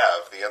always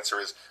have. The answer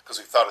is because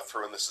we've thought it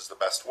through and this is the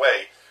best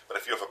way. But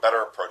if you have a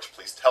better approach,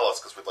 please tell us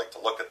because we'd like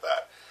to look at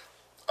that.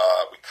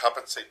 We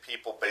compensate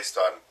people based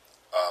on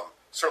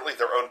certainly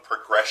their own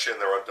progression,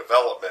 their own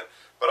development,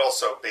 but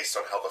also based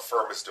on how the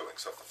firm is doing.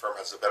 So if the firm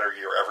has a better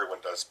year, everyone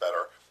does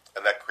better.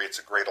 And that creates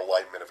a great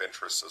alignment of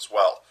interests as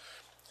well.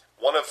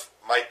 One of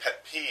my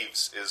pet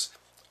peeves is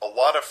a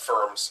lot of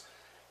firms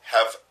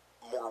have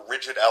more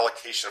rigid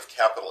allocation of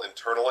capital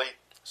internally.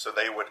 So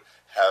they would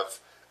have,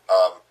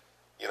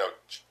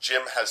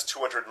 Jim has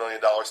 $200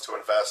 million to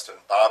invest, and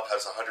Bob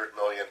has $100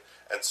 million,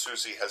 and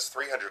Susie has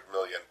 $300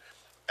 million.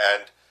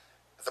 And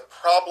the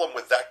problem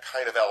with that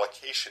kind of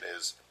allocation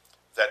is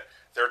that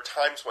there are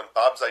times when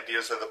Bob's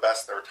ideas are the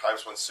best, there are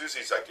times when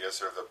Susie's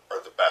ideas are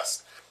the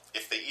best.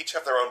 If they each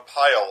have their own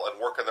pile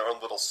and work in their own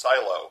little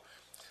silo,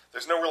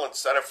 there's no real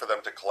incentive for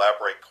them to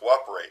collaborate,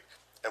 cooperate.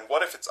 And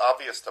what if it's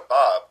obvious to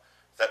Bob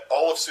that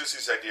all of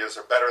Susie's ideas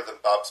are better than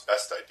Bob's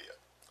best idea?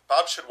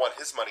 Bob should want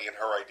his money in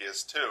her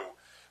ideas too,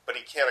 but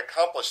he can't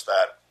accomplish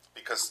that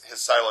because his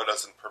silo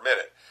doesn't permit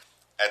it.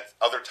 And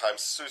other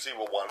times Susie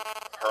will want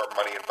her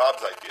money in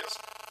Bob's ideas.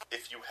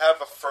 If you have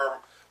a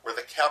firm where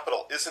the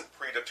capital isn't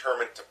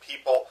predetermined to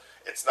people,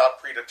 it's not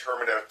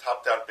predetermined on a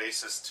top-down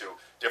basis to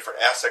different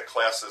asset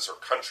classes or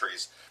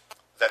countries,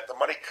 that the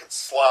money could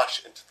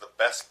slosh into the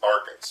best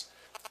bargains.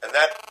 And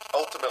that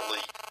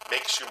ultimately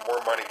makes you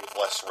more money with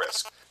less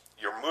risk.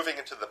 You're moving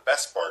into the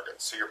best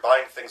bargains, so you're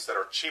buying things that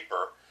are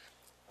cheaper,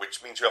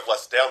 which means you have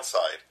less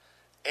downside,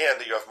 and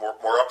that you have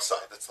more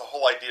upside. That's the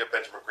whole idea of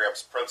Benjamin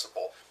Graham's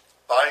principle.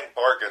 Buying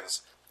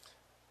bargains,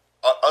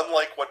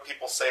 unlike what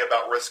people say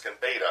about risk and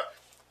beta,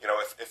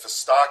 if a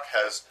stock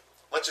has,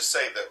 let's just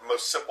say the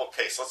most simple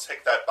case, let's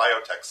take that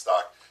biotech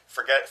stock,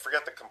 forget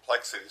the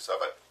complexities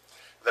of it.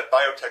 That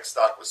biotech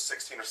stock was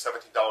 $16 or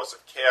 $17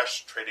 of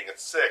cash, trading at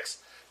 $6.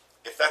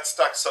 If that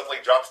stock suddenly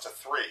drops to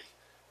 $3,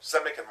 does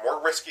that make it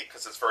more risky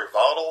because it's very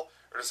volatile,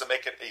 or does it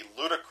make it a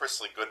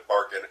ludicrously good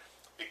bargain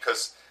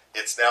because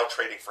it's now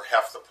trading for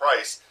half the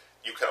price?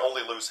 You can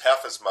only lose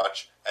half as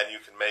much, and you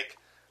can make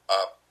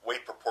way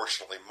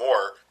proportionally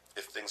more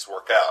if things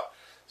work out.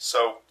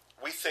 So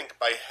we think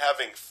by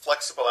having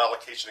flexible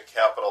allocation of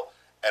capital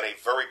and a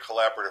very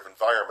collaborative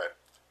environment,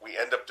 we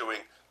end up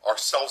doing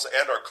ourselves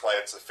and our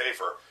clients a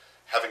favor,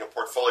 having a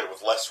portfolio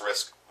with less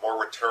risk, more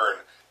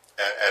return,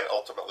 and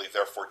ultimately,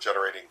 therefore,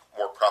 generating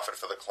more profit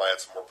for the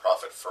clients, more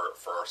profit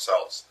for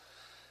ourselves.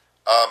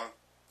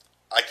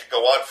 I could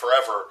go on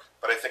forever,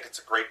 but I think it's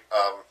a great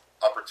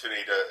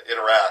opportunity to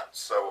interact.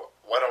 So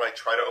why don't I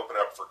try to open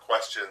up for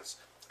questions,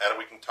 and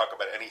we can talk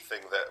about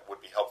anything that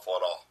would be helpful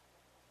at all.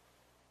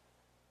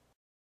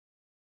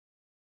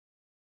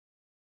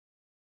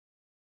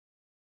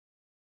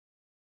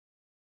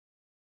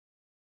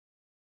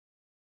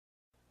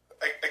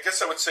 I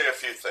guess I would say a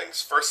few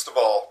things. First of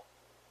all,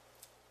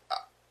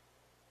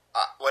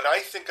 when I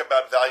think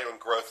about value and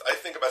growth, I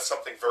think about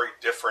something very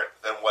different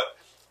than what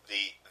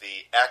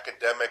the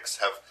academics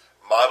have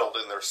modeled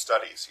in their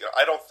studies.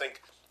 I don't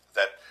think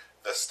that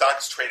the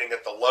stocks trading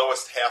at the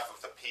lowest half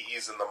of the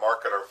PEs in the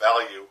market are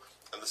value,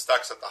 and the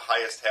stocks at the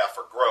highest half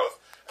are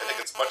growth. I think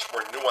it's much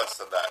more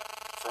nuanced than that.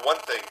 For one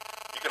thing,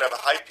 you can have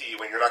a high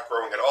PE when you're not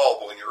growing at all,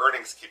 but when your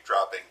earnings keep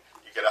dropping,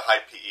 you get a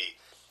high PE.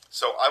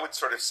 So I would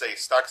sort of say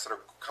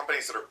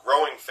companies that are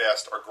growing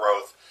fast are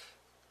growth,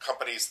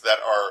 companies that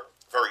are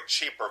very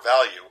cheap are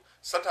value.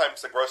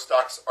 Sometimes the growth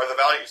stocks are the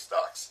value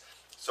stocks.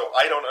 So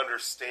I don't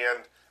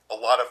understand a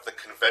lot of the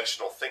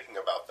conventional thinking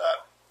about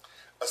that.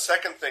 A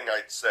second thing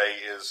I'd say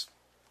is,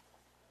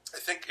 I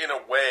think in a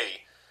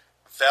way,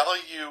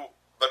 value,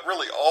 but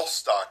really all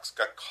stocks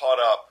got caught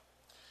up.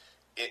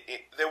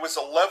 There was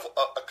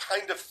a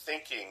kind of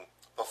thinking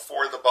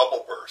before the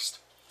bubble burst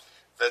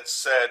that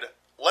said,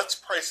 let's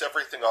price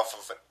everything off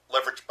of a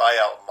leveraged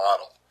buyout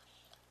model.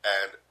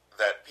 And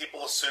that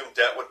people assumed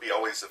debt would be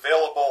always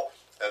available,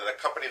 and that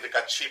a company that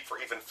got cheap for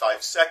even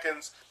 5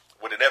 seconds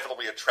would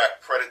inevitably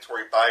attract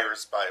predatory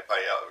buyers by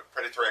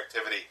predatory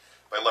activity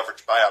by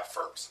leveraged buyout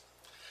firms.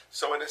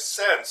 So in a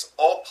sense,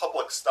 all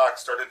public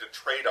stocks started to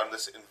trade on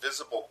this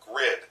invisible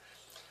grid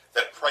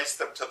that priced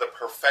them to the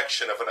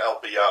perfection of an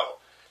LBO.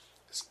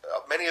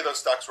 Many of those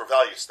stocks were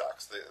value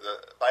stocks. The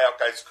buyout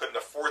guys couldn't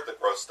afford the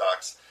growth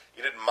stocks.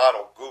 You didn't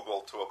model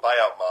Google to a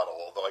buyout model,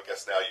 although I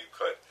guess now you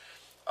could.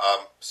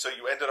 So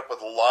you ended up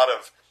with a lot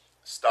of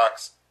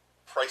stocks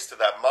priced to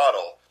that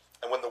model.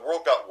 And when the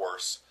world got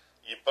worse,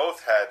 you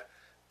both had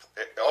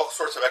all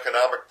sorts of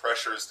economic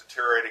pressures,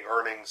 deteriorating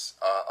earnings,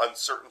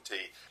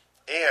 uncertainty,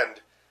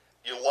 and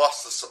you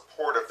lost the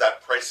support of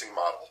that pricing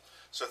model.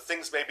 So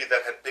things maybe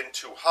that had been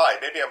too high,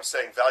 maybe I'm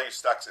saying value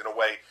stocks in a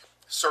way,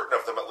 certain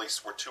of them at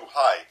least were too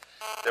high.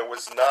 There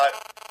was not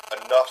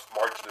enough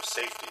margin of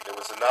safety. There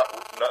was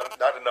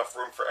not enough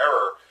room for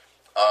error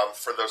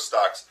for those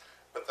stocks.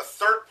 But the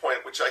third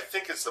point, which I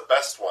think is the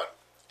best one,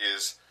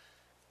 is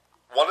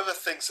one of the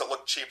things that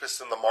looked cheapest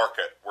in the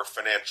market were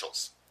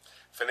financials.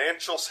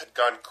 Financials had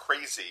gone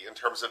crazy in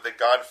terms of they'd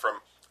gone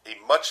from a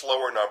much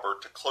lower number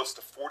to close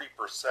to 40%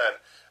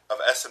 of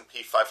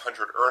S&P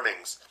 500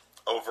 earnings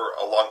over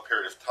a long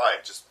period of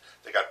time. Just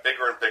they got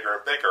bigger and bigger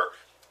and bigger.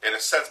 In a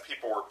sense,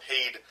 people were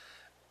paid.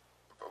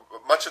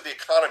 Much of the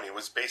economy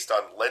was based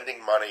on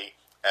lending money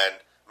and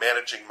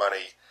managing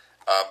money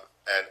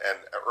and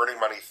earning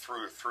money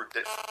through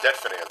debt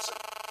financing.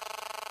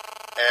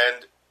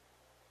 And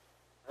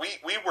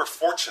we were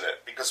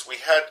fortunate because we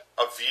had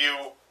a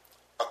view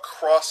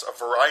across a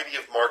variety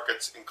of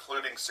markets,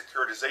 including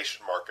securitization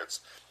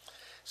markets,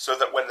 so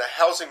that when the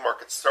housing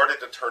market started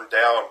to turn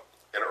down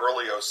in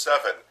early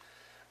 '07,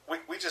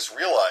 we just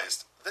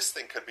realized this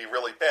thing could be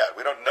really bad.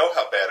 We don't know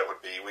how bad it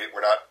would be.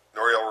 We're not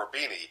Nouriel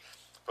Roubini,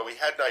 but we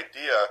had an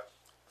idea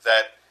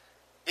that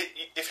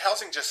if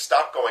housing just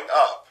stopped going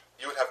up,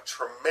 you would have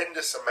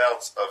tremendous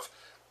amounts of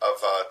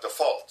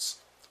defaults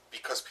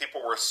because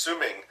people were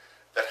assuming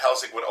that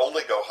housing would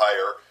only go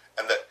higher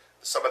and that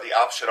some of the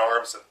option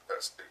arms and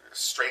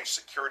strange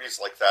securities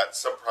like that,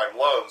 subprime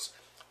loans,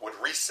 would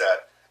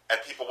reset and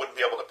people wouldn't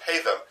be able to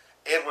pay them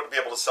and wouldn't be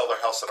able to sell their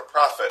house at a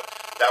profit.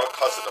 That would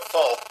cause a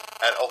default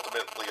and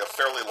ultimately a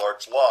fairly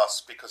large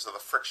loss because of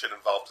the friction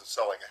involved in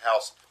selling a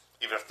house,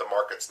 even if the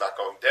market's not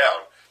going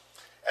down.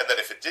 And that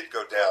if it did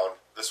go down,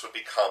 this would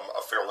become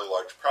a fairly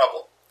large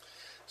problem.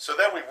 So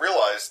then we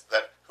realized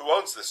that who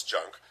owns this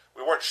junk?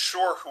 We weren't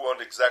sure who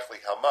owned exactly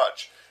how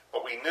much,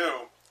 but we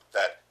knew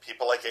that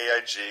people like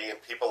AIG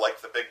and people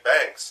like the big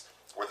banks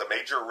were the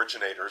major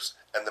originators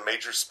and the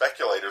major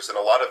speculators in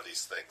a lot of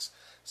these things.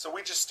 So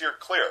we just steered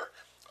clear.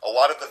 A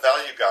lot of the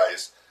value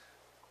guys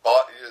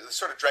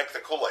sort of drank the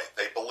Kool-Aid.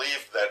 They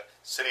believed that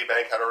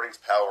Citibank had earnings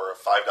power of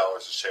 $5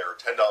 a share or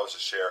 $10 a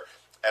share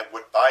and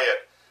would buy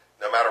it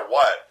no matter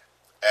what.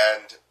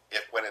 And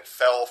when it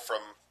fell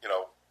from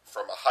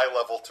a high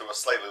level to a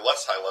slightly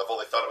less high level,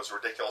 they thought it was a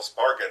ridiculous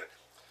bargain,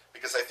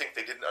 because I think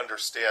they didn't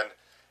understand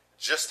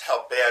just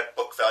how bad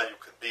book value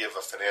could be of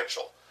a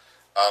financial.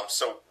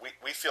 So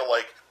we feel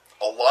like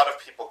a lot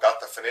of people got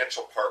the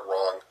financial part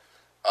wrong.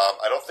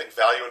 I don't think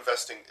value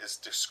investing is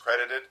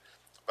discredited,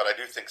 but I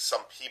do think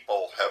some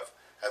people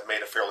have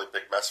made a fairly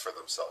big mess for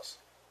themselves.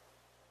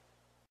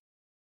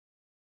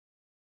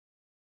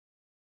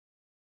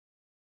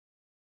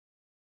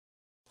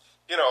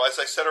 As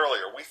I said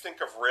earlier, we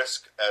think of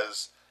risk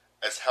as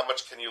how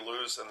much can you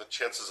lose and the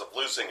chances of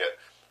losing it.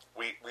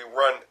 We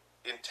run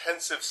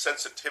intensive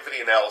sensitivity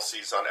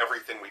analyses on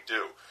everything we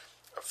do.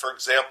 For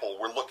example,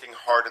 we're looking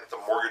hard at the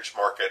mortgage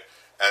market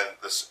and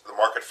the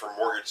market for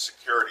mortgage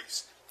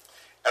securities.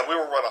 And we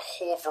will run a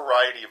whole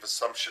variety of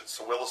assumptions.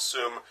 So we'll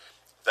assume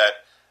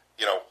that,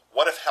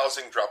 what if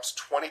housing drops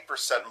 20%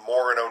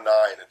 more in '09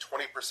 and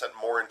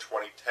 20% more in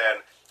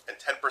 2010 and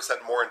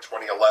 10% more in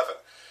 2011?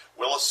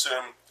 We'll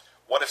assume,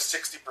 what if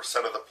 60%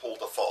 of the pool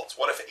defaults?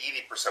 What if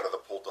 80% of the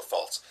pool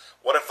defaults?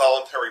 What if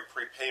voluntary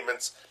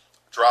prepayments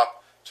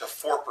drop to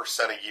 4%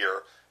 a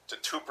year, to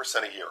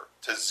 2% a year,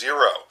 to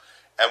 0?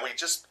 And we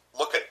just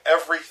look at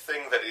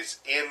everything that is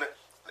in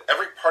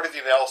every part of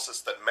the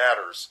analysis that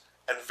matters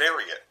and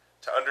vary it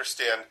to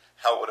understand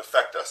how it would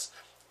affect us.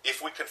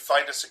 If we can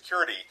find a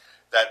security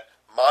that,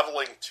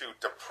 modeling to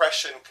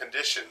depression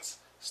conditions,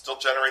 still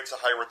generates a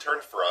high return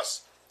for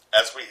us,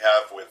 as we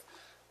have with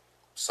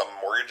some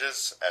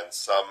mortgages and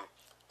some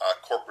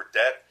corporate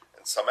debt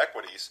and some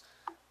equities,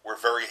 we're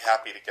very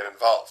happy to get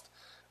involved.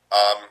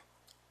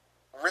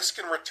 Risk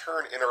and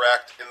return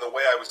interact in the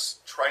way I was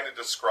trying to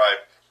describe,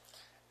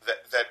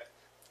 that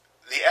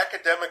the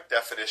academic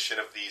definition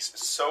of these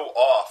is so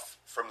off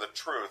from the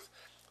truth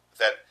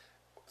that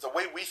the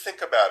way we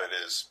think about it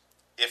is,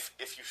 if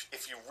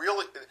you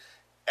really,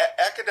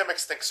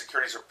 academics think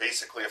securities are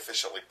basically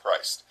efficiently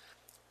priced,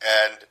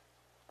 and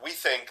we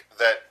think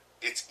that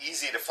it's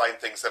easy to find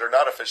things that are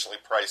not efficiently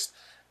priced,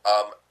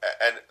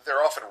 and there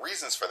are often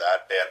reasons for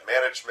that: bad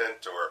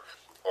management, or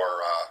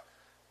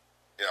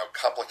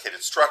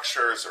complicated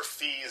structures, or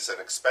fees and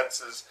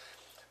expenses.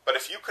 But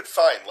if you could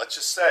find, let's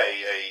just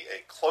say,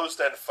 a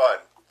closed-end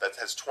fund that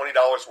has $20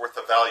 worth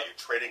of value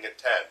trading at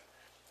 10,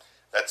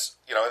 that's,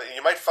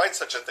 you might find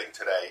such a thing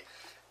today,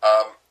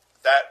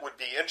 that would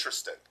be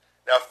interesting.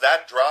 Now, if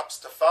that drops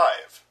to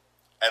 5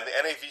 and the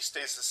NAV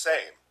stays the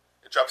same,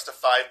 it drops to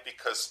 5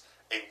 because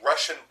a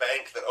Russian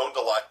bank that owned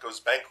a lot goes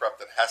bankrupt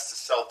and has to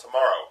sell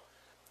tomorrow,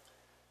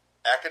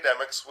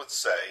 academics would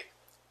say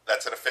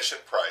that's an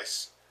efficient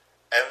price,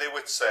 and they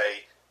would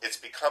say it's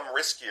become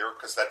riskier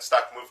because that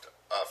stock moved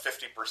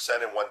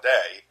 50% in one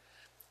day,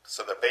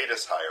 so the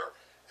beta's higher.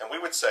 And we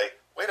would say,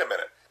 wait a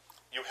minute,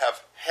 you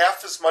have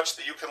half as much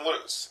that you can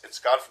lose. It's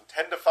gone from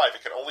 10 to 5.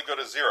 It can only go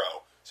to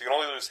 0, so you can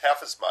only lose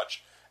half as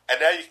much. And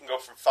now you can go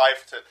from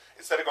 5 to,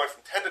 instead of going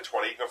from 10 to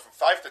 20, you can go from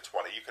 5 to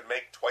 20. You can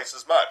make twice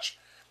as much.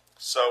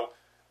 So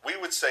we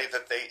would say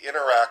that they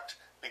interact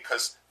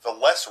because the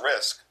less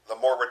risk, the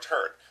more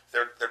return.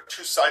 They're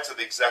two sides of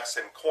the exact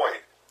same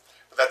coin.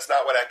 But that's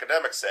not what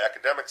academics say.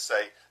 Academics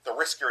say the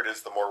riskier it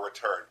is, the more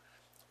return.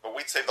 But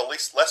we'd say the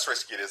less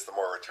risky it is, the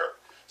more return.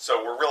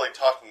 So we're really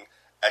talking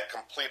at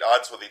complete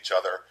odds with each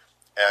other.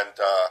 And,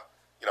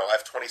 I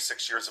have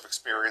 26 years of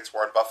experience.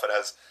 Warren Buffett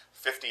has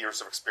 50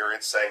 years of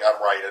experience saying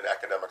I'm right and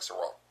academics are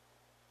wrong.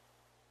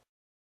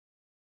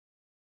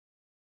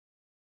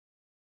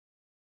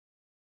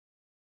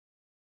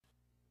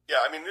 Yeah,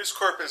 News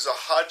Corp is a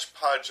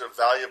hodgepodge of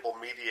valuable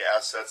media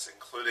assets,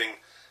 including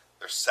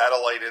there's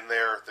satellite in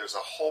there. There's a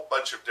whole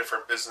bunch of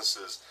different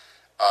businesses.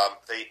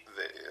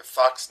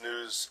 Fox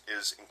News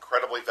is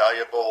incredibly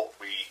valuable.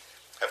 We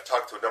have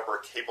talked to a number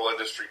of cable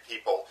industry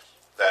people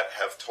that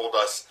have told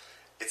us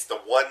it's the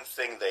one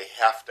thing they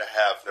have to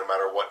have no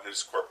matter what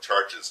News Corp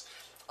charges.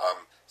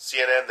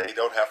 CNN, they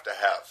don't have to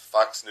have.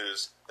 Fox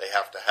News, they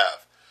have to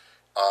have.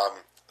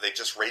 They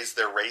just raised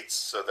their rates,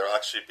 so they'll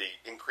actually be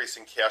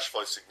increasing cash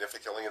flow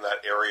significantly in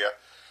that area.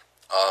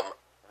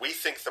 We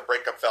think the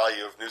breakup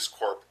value of News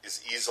Corp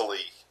is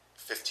easily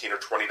 $15 or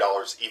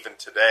 $20 even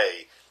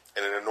today,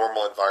 and in a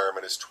normal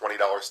environment is $20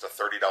 to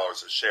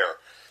 $30 a share.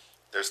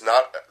 There's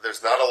not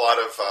a lot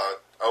of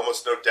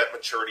almost no debt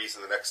maturities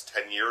in the next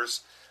 10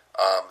 years.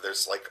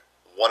 There's like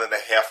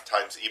 1.5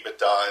 times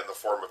EBITDA in the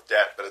form of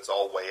debt, but it's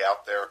all way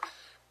out there.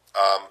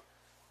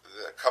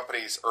 The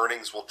company's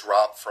earnings will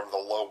drop from the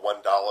low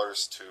 $1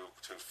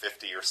 to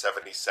 50 or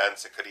 70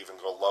 cents. It could even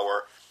go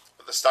lower.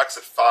 But the stock's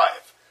at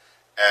 5,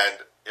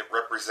 and it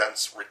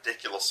represents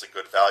ridiculously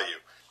good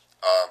value.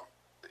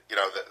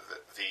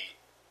 The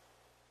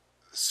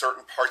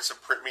certain parts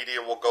of print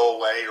media will go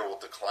away or will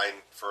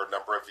decline for a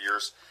number of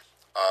years.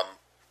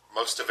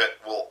 Most of it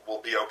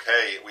will be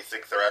okay. We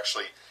think they're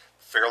actually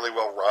fairly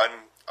well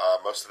run.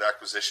 Most of the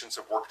acquisitions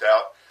have worked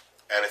out.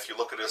 And if you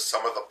look at it as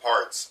some of the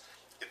parts,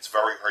 it's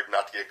very hard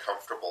not to get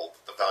comfortable.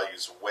 The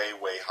value's way,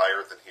 way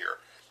higher than here.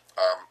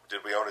 Did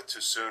we own it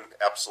too soon?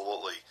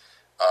 Absolutely.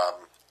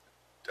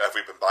 Have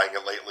we been buying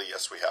it lately?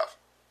 Yes, we have.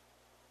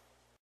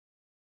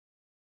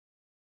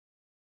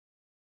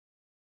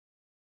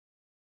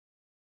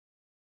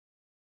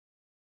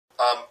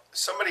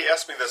 Somebody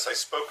asked me this. I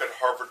spoke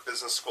at Harvard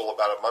Business School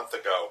about a month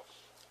ago,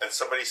 and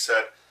somebody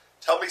said,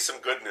 tell me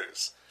some good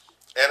news.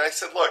 And I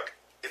said, look,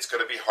 it's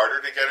going to be harder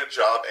to get a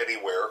job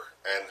anywhere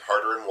and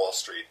harder in Wall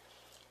Street,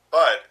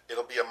 but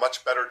it'll be a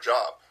much better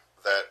job.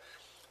 That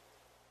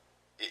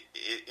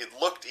it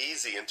looked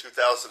easy in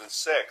 2006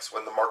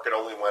 when the market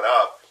only went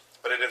up,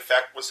 but it in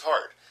fact was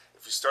hard.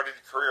 If you started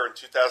your career in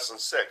 2006,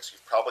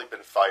 you've probably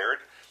been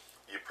fired.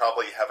 You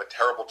probably have a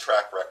terrible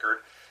track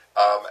record.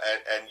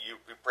 And you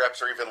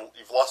perhaps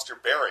you've lost your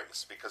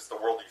bearings because the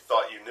world you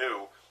thought you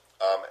knew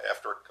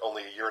after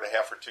only a year and a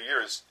half or 2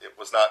 years, it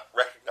was not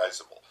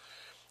recognizable.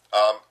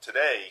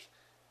 Today,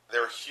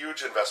 there are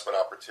huge investment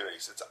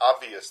opportunities. It's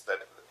obvious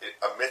that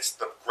amidst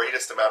the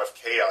greatest amount of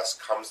chaos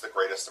comes the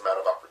greatest amount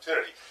of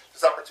opportunity.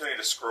 There's opportunity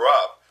to screw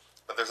up,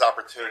 but there's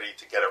opportunity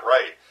to get it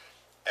right.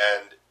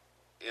 And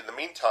in the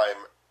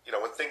meantime,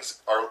 when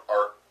things are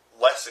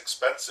less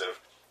expensive,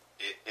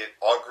 it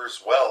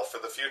augurs well for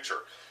the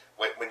future.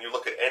 When you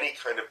look at any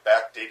kind of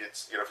backdated,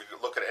 if you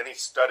look at any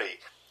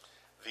study,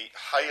 the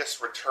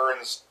highest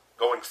returns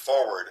going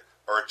forward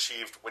are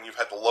achieved when you've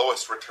had the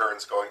lowest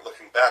returns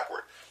looking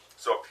backward.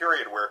 So a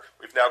period where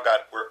we've now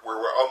got, where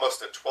we're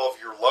almost at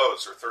 12-year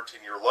lows or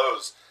 13-year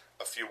lows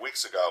a few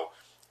weeks ago,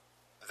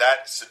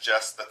 that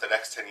suggests that the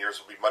next 10 years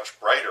will be much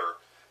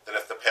brighter than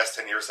if the past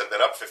 10 years had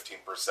been up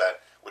 15%,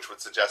 which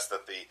would suggest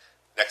that the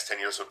next 10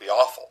 years would be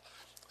awful.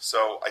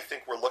 So I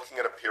think we're looking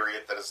at a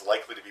period that is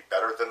likely to be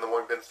better than the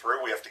one we've been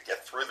through. We have to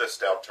get through this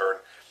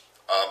downturn,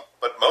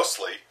 but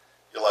mostly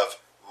you'll have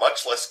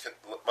much less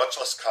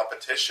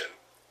competition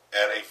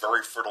and a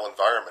very fertile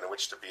environment in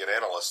which to be an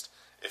analyst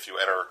if you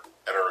enter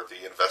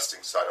the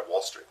investing side of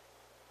Wall Street.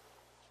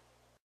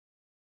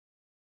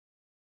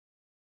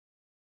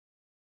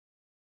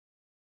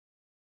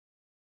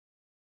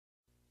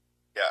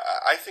 Yeah,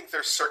 I think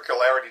there's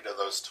circularity to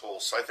those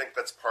tools. So I think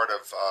that's part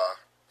of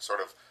sort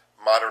of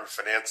modern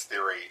finance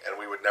theory, and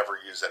we would never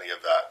use any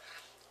of that.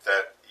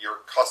 That your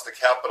cost of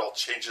capital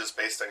changes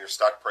based on your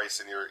stock price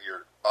and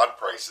your bond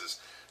prices.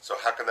 So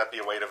how can that be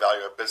a way to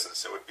value a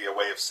business? It would be a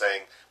way of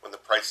saying when the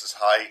price is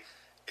high,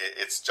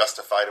 it's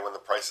justified, and when the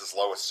price is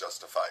low, it's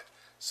justified.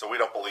 So we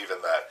don't believe in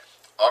that.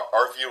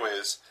 Our view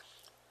is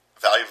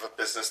value of a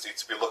business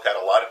needs to be looked at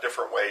a lot of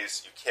different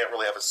ways. You can't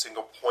really have a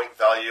single point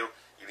value.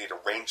 You need a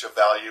range of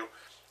value.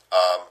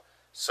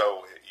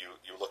 So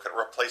you look at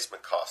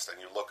replacement cost,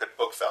 and you look at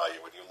book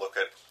value, and you look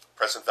at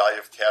present value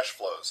of cash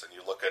flows, and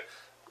you look at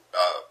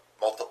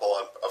multiple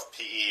of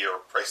PE or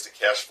price to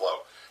cash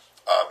flow.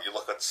 You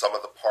look at some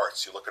of the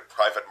parts. You look at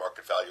private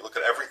market value. You look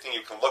at everything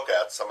you can look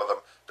at. Some of them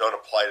don't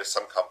apply to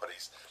some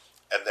companies.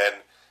 And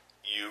then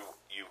you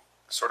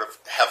sort of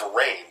have a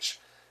range.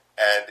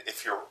 And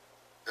if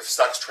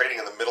stock's trading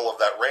in the middle of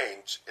that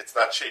range, it's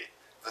not cheap.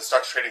 If the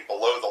stock's trading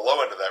below the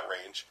low end of that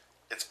range,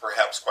 it's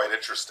perhaps quite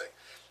interesting.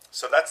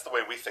 So that's the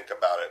way we think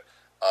about it.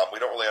 We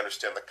don't really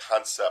understand the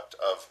concept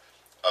of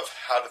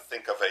how to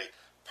think of a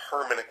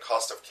permanent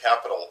cost of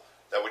capital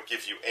that would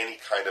give you any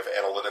kind of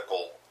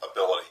analytical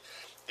ability.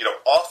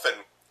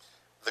 Often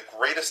the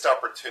greatest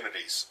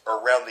opportunities are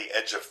around the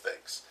edge of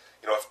things.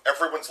 If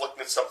everyone's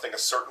looking at something a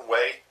certain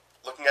way,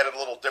 looking at it a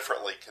little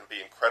differently can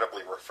be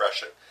incredibly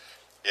refreshing.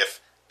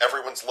 If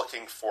everyone's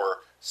looking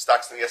for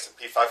stocks in the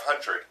S&P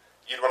 500,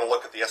 you'd want to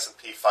look at the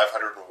S&P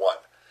 501.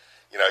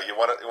 You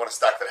want a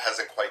stock that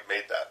hasn't quite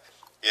made that.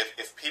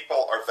 If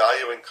people are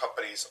valuing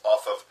companies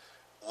off of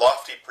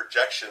lofty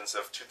projections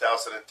of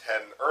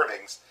 2010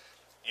 earnings,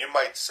 you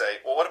might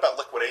say, well, what about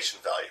liquidation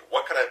value?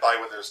 What can I buy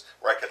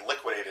where I can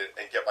liquidate it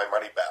and get my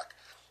money back?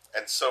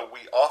 And so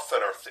we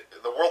often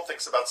the world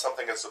thinks about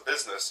something as a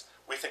business.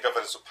 We think of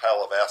it as a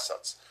pile of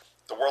assets.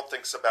 The world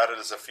thinks about it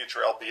as a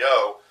future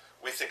LBO.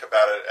 We think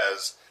about it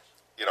as,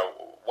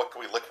 what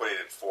can we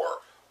liquidate it for?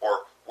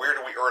 Or where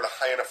do we earn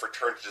a high enough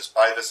return to just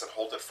buy this and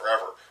hold it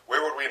forever?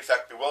 Where would we in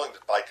fact be willing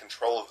to buy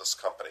control of this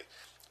company?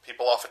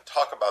 People often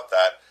talk about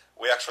that.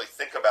 We actually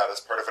think about it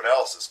as part of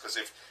analysis, because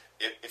if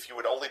you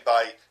would only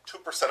buy 2%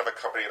 of a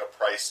company at a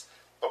price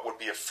but would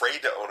be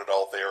afraid to own it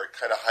all there, it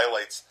kind of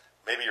highlights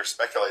maybe you're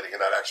speculating and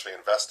not actually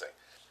investing.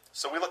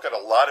 So we look at a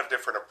lot of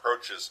different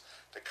approaches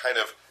to kind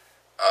of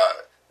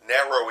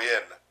narrow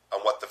in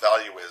on what the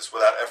value is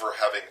without ever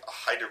having a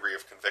high degree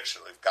of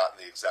conviction that we've gotten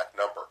the exact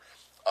number.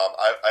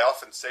 I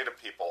often say to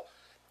people,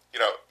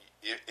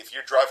 if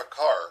you drive a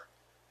car,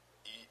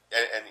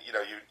 and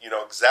you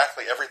know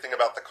exactly everything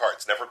about the car.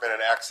 It's never been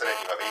an accident.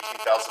 You have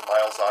 18,000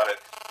 miles on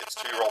it. It's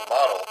a 2-year-old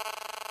model.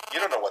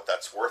 You don't know what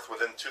that's worth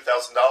within $2,000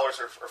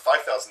 or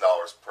 $5,000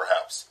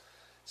 perhaps.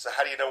 So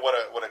how do you know what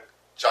a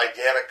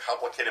gigantic,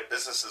 complicated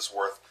business is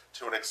worth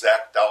to an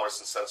exact dollars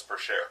and cents per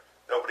share?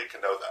 Nobody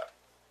can know that.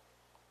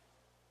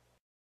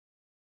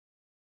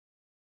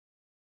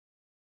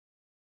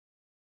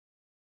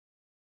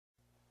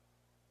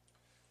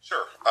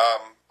 Sure.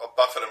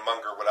 Buffett and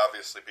Munger would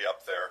obviously be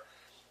up there.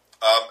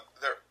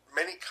 There are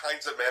many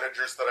kinds of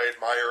managers that I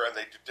admire, and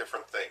they do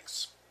different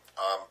things.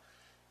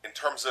 In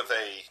terms of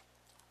a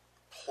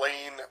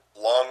plain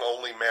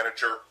long-only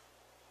manager,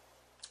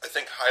 I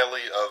think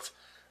highly of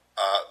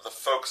the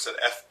folks at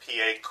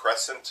FPA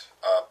Crescent,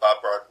 Bob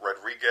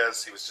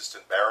Rodriguez. He was just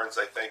in Barron's,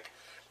 I think.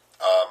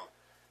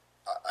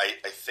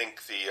 I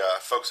think the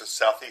folks at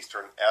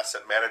Southeastern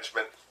Asset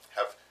Management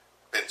have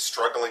been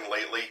struggling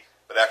lately,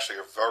 but actually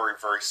are very,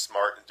 very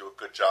smart and do a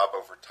good job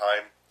over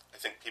time. I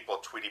think people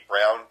at Tweedy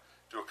Brown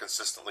do a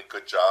consistently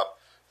good job.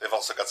 They've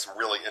also got some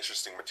really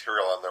interesting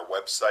material on their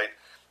website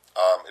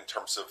in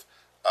terms of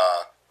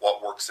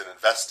what works in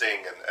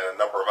investing and a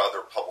number of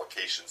other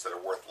publications that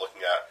are worth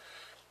looking at.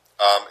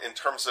 In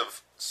terms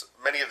of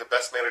many of the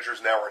best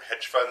managers now are in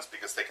hedge funds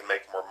because they can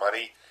make more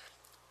money.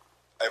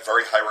 I have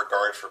very high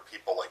regard for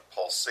people like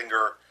Paul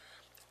Singer,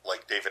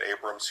 like David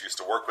Abrams, who used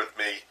to work with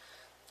me.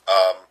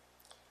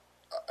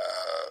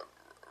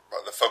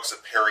 The folks at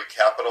Perry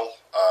Capital,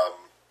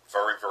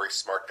 very, very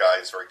smart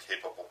guys, very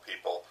capable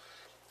people.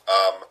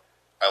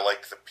 I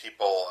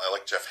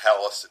like Jeff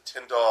Hallis at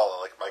Tyndall. I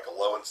like Michael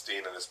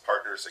Lowenstein and his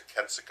partners at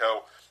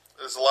Kensico.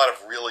 There's a lot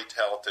of really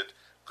talented,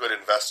 good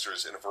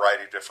investors in a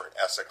variety of different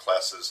asset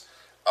classes.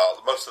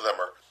 Most of them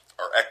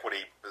are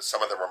equity, but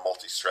some of them are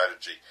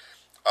multi-strategy.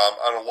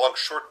 On a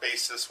long-short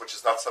basis, which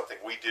is not something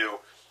we do,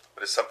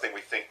 but is something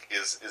we think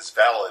is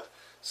valid,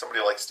 somebody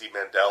like Steve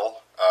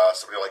Mandel,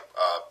 somebody like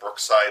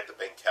Brookside, the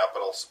Bain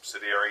Capital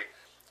subsidiary.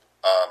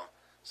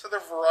 So there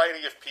are a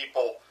variety of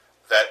people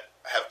that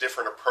have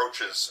different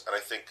approaches, and I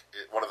think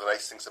one of the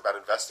nice things about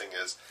investing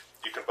is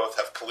you can both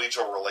have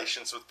collegial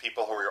relations with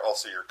people who are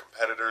also your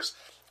competitors,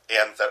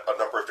 and that a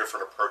number of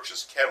different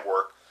approaches can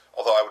work,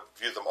 although I would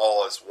view them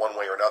all as one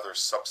way or another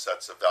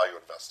subsets of value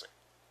investing.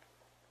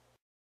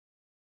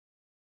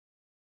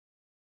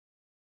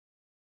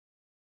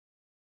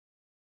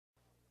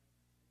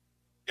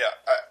 Yeah,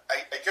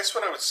 I guess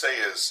what I would say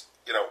is,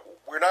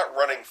 we're not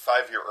running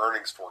 5-year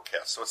earnings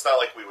forecasts, so it's not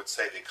like we would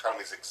say the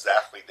economy is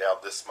exactly down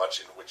this much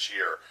in which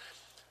year.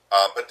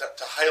 But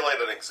to highlight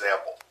an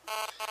example,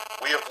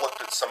 we have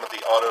looked at some of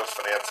the auto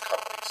finance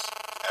companies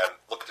and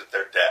looked at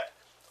their debt.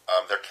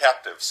 They're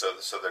captive, so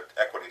their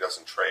equity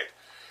doesn't trade.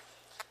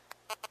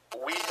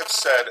 We have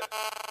said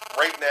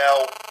right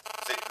now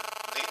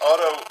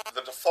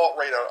the default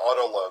rate on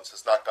auto loans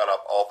has not gone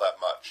up all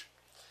that much.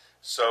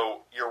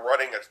 So you're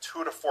running a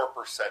 2 to 4%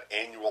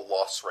 annual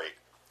loss rate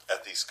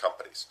at these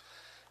companies.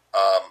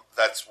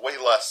 That's way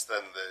less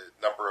than the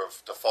number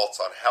of defaults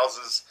on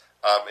houses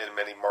in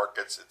many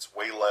markets. It's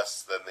way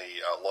less than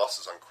the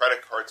losses on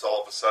credit cards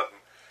all of a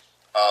sudden.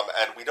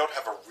 And we don't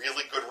have a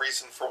really good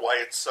reason for why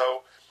it's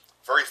so.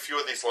 Very few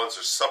of these loans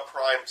are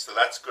subprime, so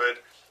that's good.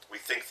 We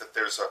think that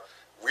there's a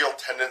real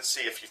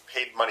tendency, if you've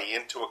paid money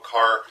into a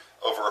car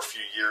over a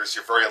few years,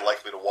 you're very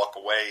unlikely to walk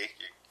away.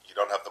 You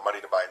don't have the money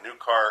to buy a new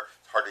car.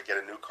 It's hard to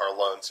get a new car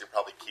loan, so you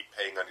probably keep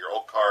paying on your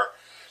old car.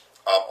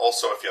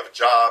 Also, if you have a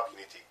job, you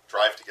need to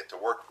drive to get to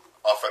work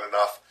often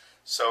enough.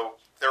 So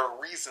there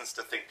are reasons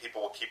to think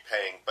people will keep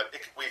paying, but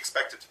we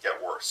expect it to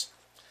get worse.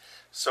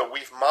 So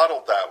we've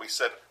modeled that. We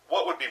said,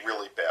 what would be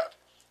really bad?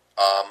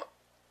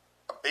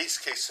 A base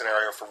case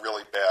scenario for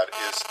really bad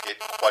is it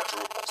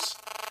quadruples.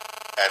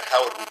 And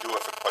how would we do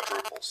if it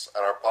quadruples?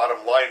 And our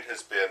bottom line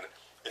has been,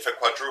 if it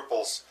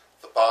quadruples,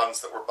 the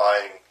bonds that we're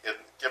buying,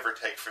 give or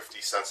take 50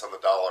 cents on the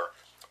dollar,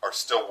 are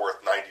still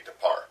worth 90 to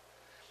par.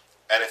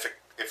 And if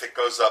it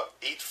goes up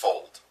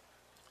eightfold,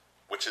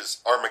 which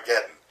is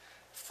Armageddon,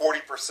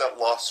 40%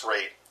 loss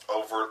rate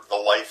over the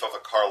life of a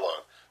car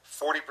loan,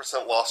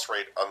 40% loss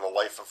rate on the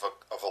life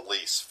of a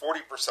lease,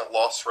 40%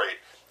 loss rate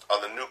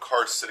on the new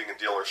cars sitting in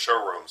dealer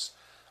showrooms,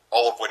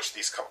 all of which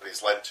these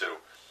companies lend to,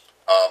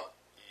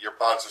 your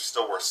bonds are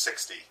still worth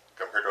 60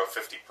 compared to a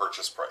 50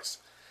 purchase price.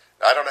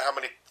 Now, I don't know how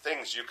many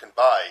things you can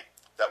buy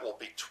that will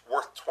be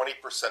worth 20%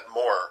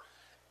 more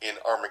in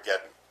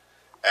Armageddon,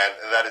 and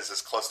that is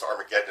as close to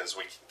Armageddon as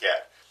we can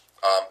get.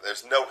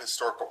 There's no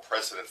historical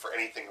precedent for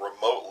anything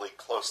remotely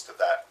close to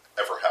that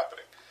ever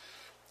happening.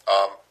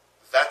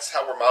 That's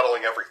how we're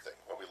modeling everything.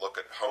 When we look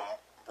at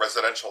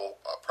residential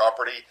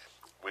property,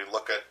 we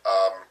look at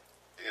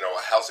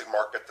a housing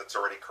market that's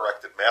already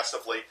corrected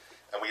massively,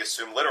 and we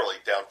assume literally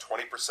down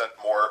 20%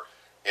 more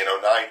in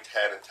 09,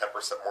 10, and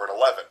 10% more in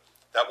 11.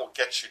 That will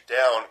get you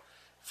down,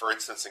 for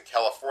instance, in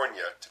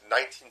California, to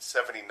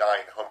 1979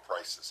 home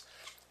prices.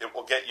 It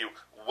will get you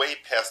way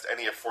past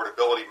any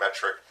affordability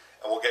metric,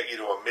 and will get you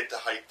to a mid to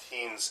high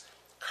teens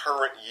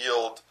current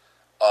yield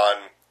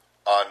on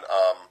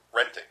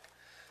renting.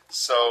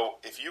 So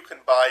if you can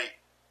buy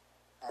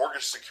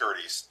mortgage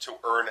securities to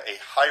earn a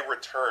high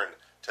return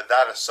to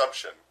that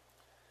assumption,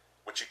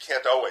 which you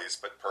can't always,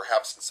 but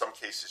perhaps in some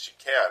cases you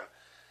can,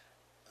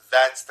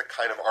 that's the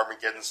kind of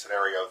Armageddon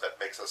scenario that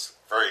makes us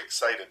very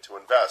excited to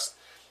invest.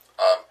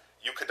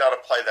 You could not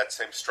apply that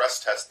same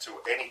stress test to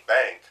any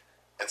bank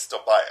and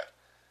still buy it.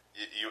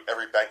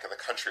 every bank in the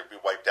country would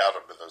be wiped out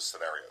under those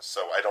scenarios.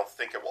 So I don't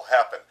think it will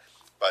happen.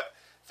 But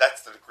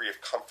that's the degree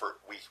of comfort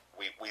we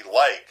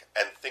like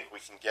and think we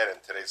can get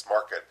in today's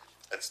market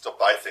and still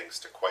buy things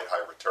to quite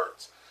high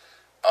returns.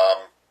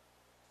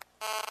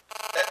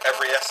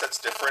 Every asset's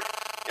different.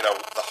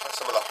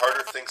 Some of the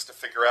harder things to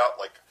figure out,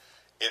 like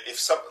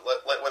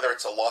whether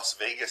it's a Las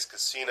Vegas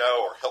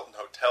casino or Hilton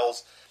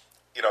hotels,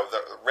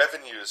 the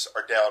revenues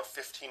are down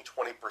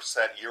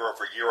 15-20% year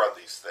over year on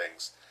these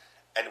things.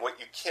 And what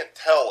you can't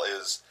tell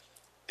is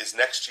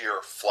next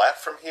year flat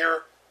from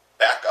here,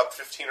 back up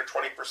 15 or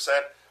 20%,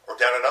 or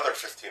down another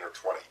 15 or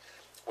 20.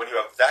 When you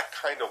have that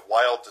kind of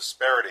wild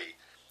disparity,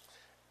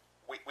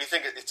 we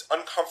think it's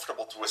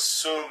uncomfortable to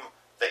assume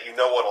that you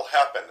know what will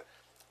happen,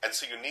 and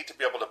so you need to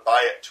be able to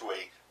buy it to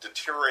a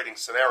deteriorating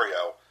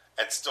scenario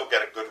and still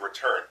get a good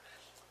return.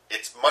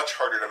 It's much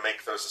harder to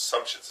make those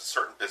assumptions in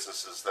certain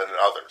businesses than in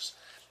others.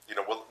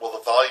 Will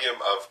the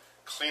volume of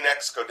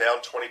Kleenex go down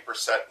 20%?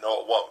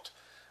 No, it won't.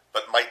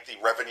 But might the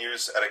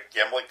revenues at a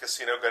gambling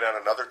casino go down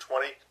another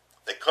 20?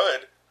 They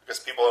could, because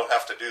people don't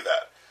have to do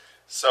that.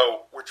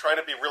 So we're trying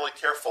to be really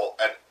careful,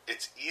 and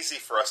it's easy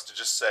for us to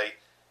just say,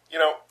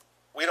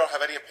 we don't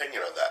have any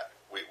opinion on that.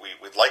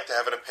 We'd like to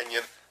have an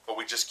opinion, but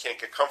we just can't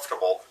get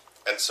comfortable.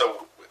 And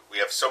so we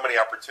have so many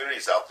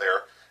opportunities out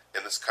there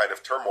in this kind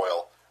of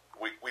turmoil.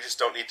 We just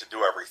don't need to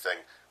do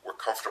everything. We're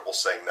comfortable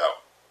saying no.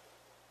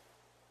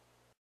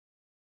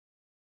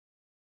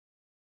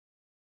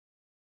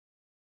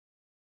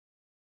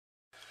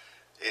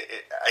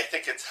 I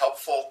think it's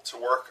helpful to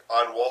work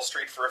on Wall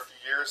Street for a few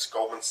years.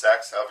 Goldman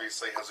Sachs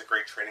obviously has a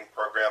great training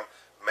program.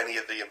 Many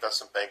of the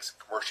investment banks,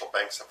 commercial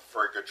banks, have a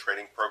very good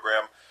training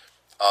program.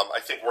 I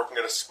think working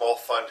at a small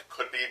fund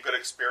could be a good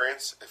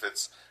experience if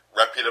it's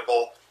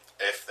reputable,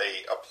 if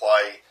they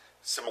apply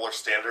similar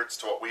standards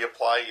to what we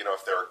apply.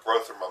 If they're a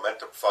growth or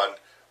momentum fund,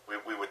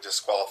 we would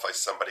disqualify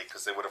somebody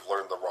because they would have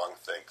learned the wrong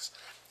things.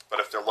 But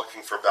if they're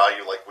looking for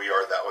value like we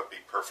are, that would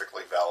be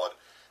perfectly valid.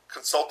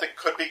 Consulting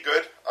could be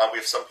good. We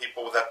have some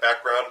people with that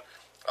background,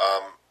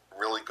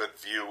 really good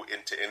view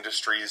into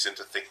industries,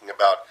 into thinking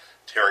about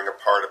tearing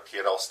apart a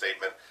P&L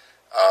statement.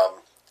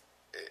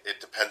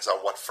 It depends on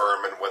what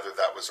firm and whether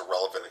that was a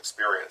relevant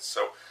experience.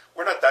 So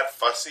we're not that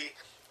fussy,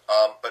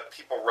 but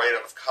people right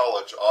out of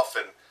college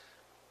often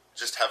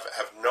just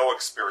have no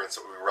experience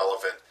that would be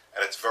relevant,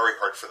 and it's very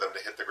hard for them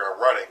to hit the ground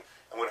running,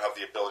 and we don't have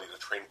the ability to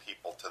train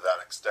people to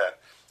that extent.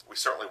 We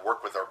certainly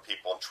work with our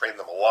people and train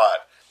them a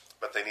lot,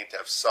 but they need to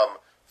have some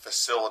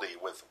facility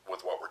with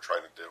what we're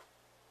trying to do.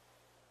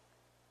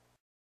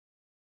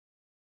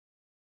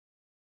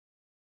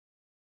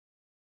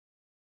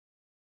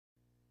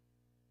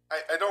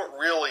 I don't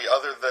really,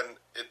 other than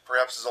it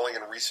perhaps is only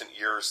in recent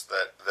years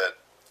that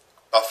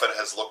Buffett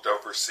has looked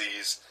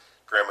overseas.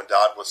 Graham and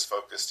Dodd was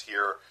focused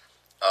here.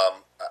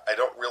 I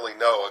don't really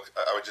know.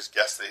 I would just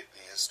guess the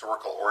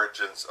historical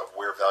origins of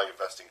where value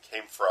investing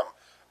came from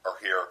are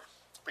here.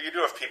 But you do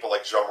have people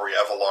like Jean-Marie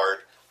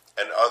Evelard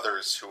and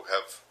others who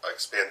have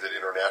expanded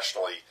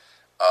internationally.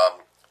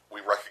 We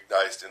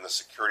recognized in the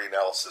security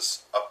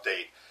analysis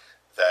update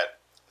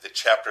that the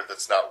chapter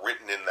that's not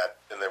written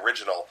in the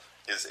original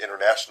is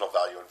international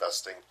value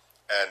investing,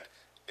 and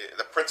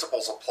the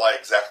principles apply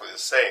exactly the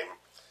same.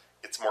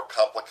 It's more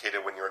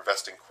complicated when you're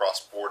investing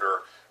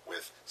cross-border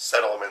with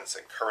settlements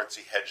and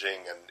currency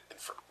hedging and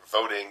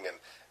voting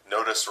and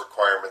notice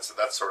requirements and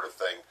that sort of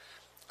thing.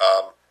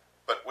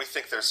 But we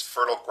think there's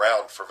fertile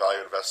ground for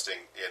value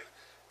investing in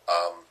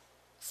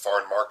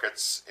foreign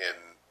markets,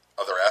 in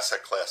other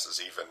asset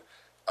classes even,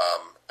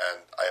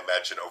 and I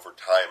imagine over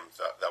time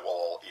that will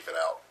all even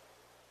out.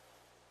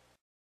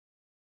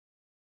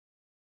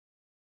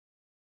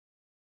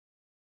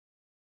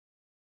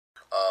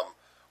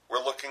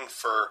 We're looking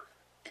for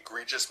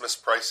egregious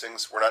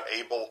mispricings. We're not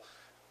able,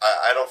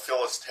 I don't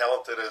feel as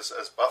talented as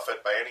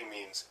Buffett by any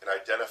means in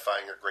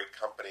identifying a great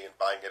company and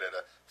buying it at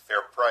a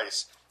fair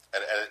price.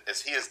 And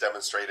as he has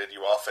demonstrated,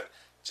 you often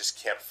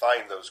just can't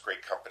find those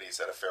great companies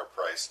at a fair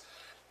price.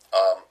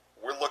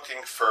 We're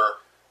looking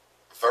for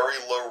very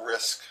low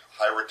risk,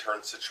 high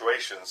return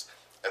situations,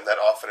 and that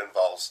often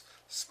involves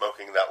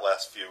smoking that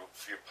last few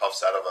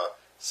puffs out of a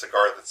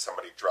cigar that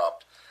somebody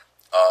dropped.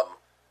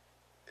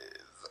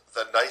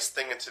 The nice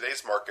thing in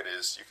today's market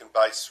is you can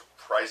buy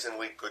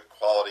surprisingly good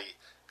quality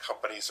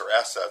companies or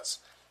assets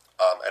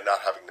and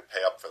not having to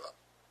pay up for them.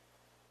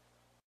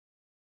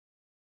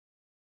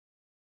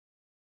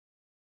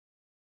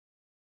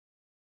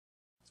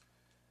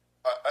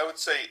 I would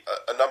say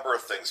a number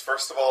of things.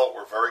 First of all,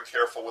 we're very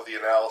careful with the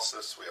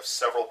analysis. We have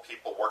several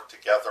people work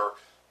together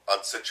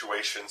on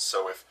situations,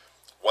 so if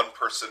one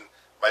person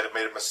might have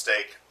made a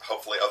mistake,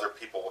 hopefully other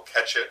people will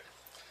catch it.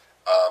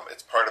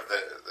 It's part of the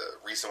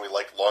reason we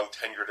like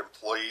long-tenured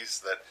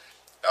employees, that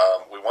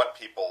we want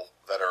people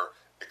that are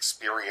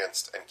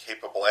experienced and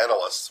capable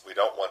analysts. We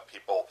don't want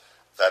people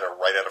that are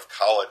right out of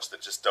college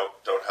that just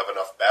don't have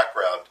enough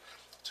background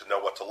to know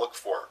what to look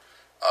for.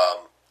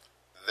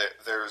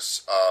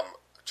 There's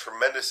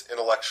tremendous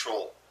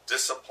intellectual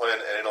discipline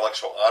and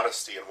intellectual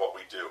honesty in what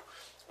we do.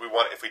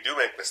 if we do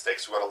make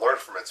mistakes, we want to learn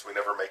from it so we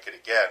never make it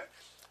again.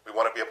 We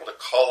want to be able to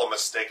call a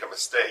mistake a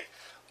mistake.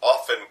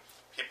 Often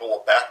people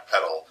will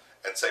backpedal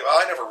and say, well,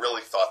 I never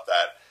really thought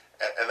that.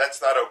 And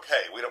that's not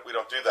okay. We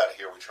don't do that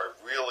here. We try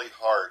really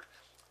hard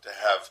to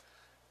have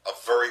a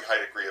very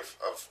high degree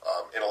of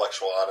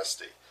intellectual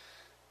honesty.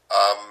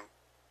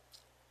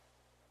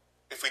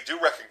 If we do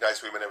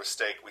recognize we made a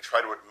mistake, we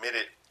try to admit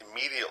it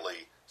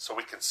immediately so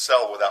we can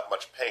sell without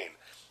much pain.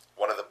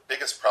 One of the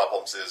biggest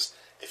problems is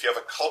if you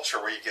have a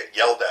culture where you get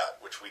yelled at,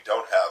 which we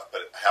don't have,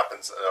 but it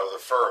happens at other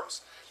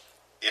firms.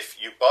 If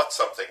you bought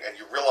something and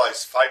you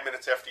realize 5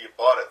 minutes after you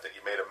bought it that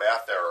you made a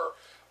math error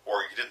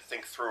or you didn't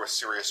think through a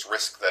serious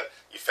risk that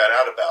you found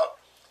out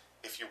about,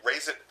 if you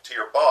raise it to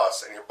your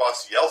boss and your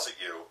boss yells at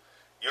you,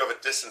 you have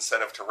a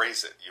disincentive to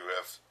raise it. You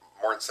have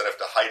more incentive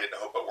to hide it and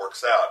hope it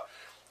works out.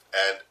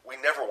 And we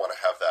never want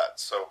to have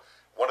that. So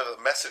one of the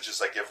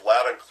messages I give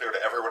loud and clear to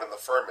everyone in the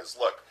firm is,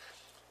 look,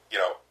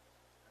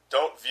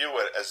 don't view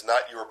it as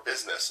not your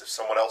business if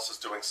someone else is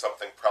doing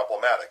something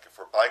problematic. If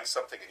we're buying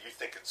something and you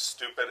think it's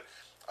stupid,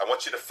 I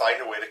want you to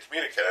find a way to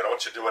communicate. I don't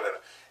want you to do it in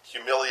a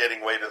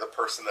humiliating way to the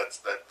person that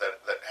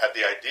had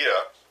the idea,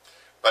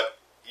 but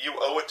you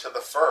owe it to the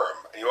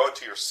firm, and you owe it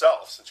to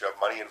yourself, since you have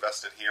money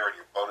invested here and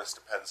your bonus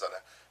depends on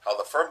how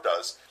the firm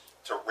does,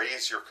 to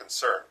raise your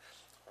concern.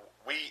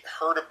 We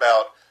heard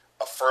about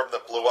a firm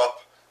that blew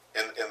up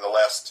in the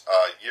last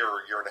year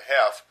and a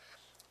half,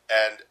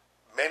 and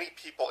many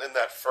people in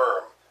that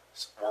firm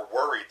were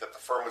worried that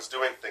the firm was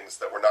doing things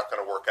that were not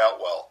going to work out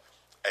well,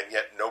 and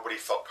yet nobody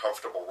felt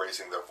comfortable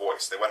raising their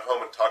voice. They went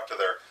home and talked to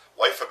their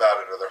wife about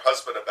it or their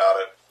husband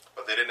about it,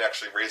 but they didn't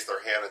actually raise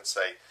their hand and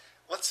say,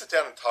 let's sit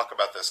down and talk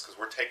about this because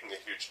we're taking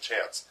a huge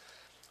chance.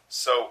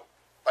 So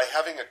by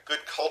having a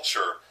good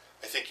culture,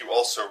 I think you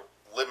also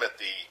limit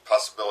the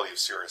possibility of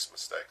serious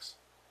mistakes.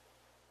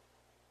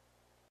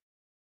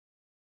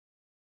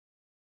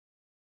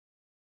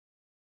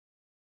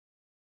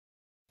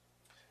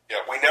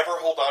 Yeah, we never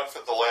hold on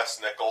for the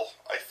last nickel.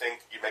 I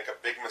think you make a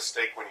big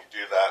mistake when you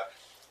do that.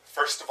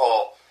 First of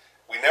all,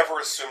 we never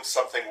assume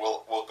something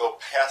will go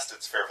past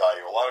its fair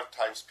value. A lot of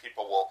times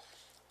people will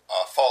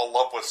fall in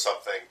love with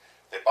something.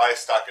 They buy a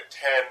stock at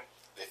 10,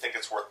 they think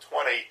it's worth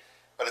 20,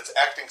 but it's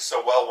acting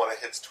so well when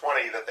it hits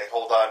 20 that they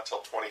hold on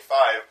till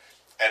 25,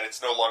 and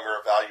it's no longer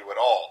a value at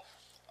all.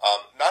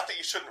 Not that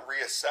you shouldn't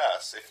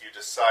reassess if you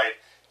decide,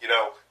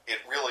 it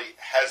really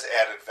has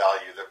added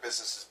value. Their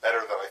business is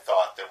better than I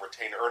thought. Their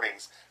retained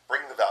earnings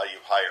bring the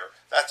value higher.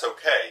 That's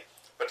okay.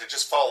 But to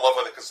just fall in love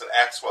with it because it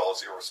acts well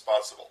is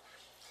irresponsible.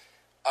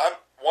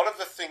 One of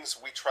the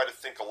things we try to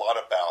think a lot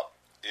about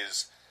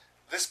is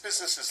this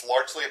business is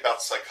largely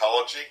about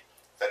psychology,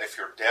 that if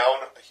you're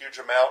down a huge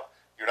amount,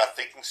 you're not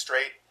thinking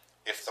straight.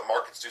 If the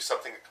markets do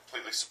something that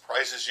completely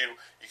surprises you,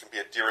 you can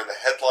be a deer in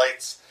the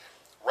headlights.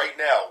 Right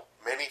now,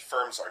 many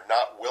firms are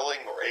not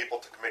willing or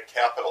able to commit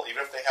capital,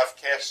 even if they have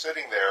cash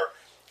sitting there,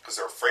 because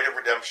they're afraid of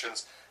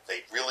redemptions.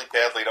 They really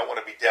badly don't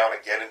want to be down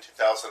again in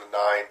 2009.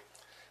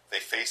 They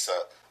face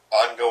an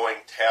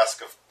ongoing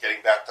task of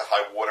getting back to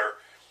high water.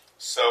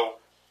 So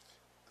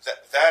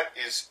that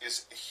is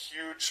a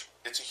huge.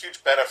 It's a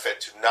huge benefit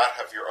to not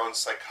have your own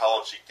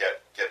psychology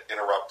get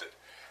interrupted.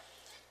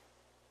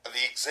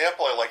 The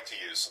example I like to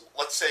use,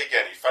 let's say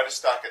again, you find a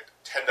stock at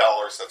 $10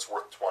 that's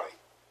worth 20.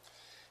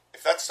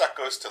 If that stock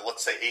goes to,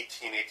 let's say,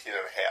 18 and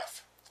a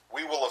half,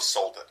 we will have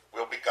sold it.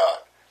 We'll be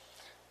gone.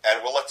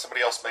 And we'll let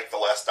somebody else make the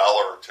last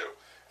dollar or two.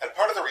 And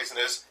part of the reason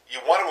is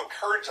you want to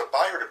encourage a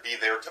buyer to be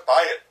there to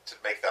buy it, to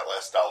make that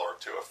last dollar or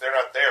two. If they're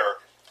not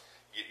there,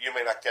 you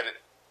may not get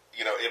it,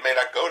 it may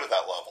not go to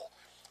that level.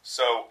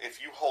 So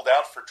if you hold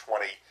out for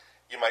 20,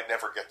 you might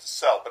never get to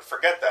sell. But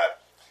forget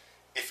that.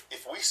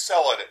 If we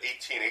sell it at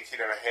 18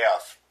 and a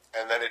half,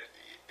 and then it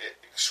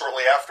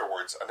shortly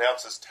afterwards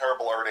announces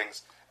terrible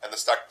earnings and the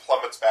stock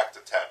plummets back to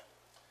 10,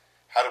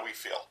 how do we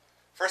feel?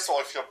 First of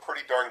all, I feel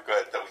pretty darn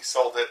good that we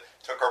sold it,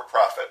 took our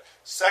profit.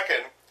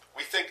 Second,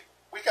 we think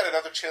we got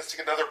another chance to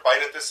get another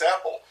bite at this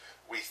apple.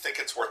 We think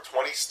it's worth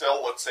 20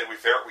 still. Let's say we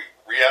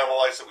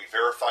reanalyze it, we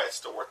verify it's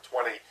still worth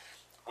 20.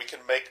 We can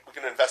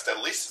invest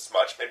at least as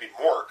much, maybe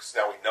more, because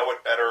now we know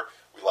it better.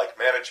 We like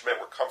management.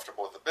 We're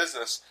comfortable with the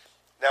business.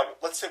 Now,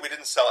 let's say we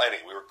didn't sell any.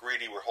 We were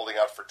greedy. We're holding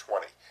out for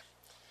 20.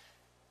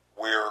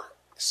 We're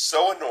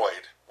so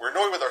annoyed. We're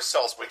annoyed with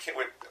ourselves.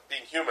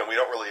 Being human, we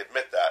don't really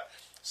admit that.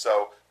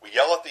 So we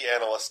yell at the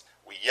analyst.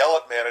 We yell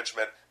at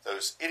management.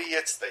 Those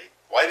idiots,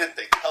 why didn't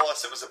they tell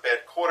us it was a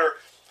bad quarter?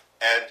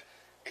 And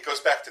it goes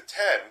back to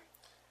 10.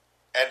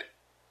 And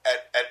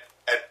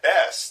at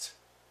best,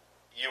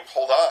 you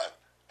hold on.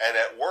 And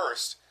at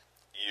worst,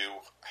 you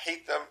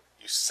hate them.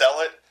 You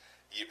sell it.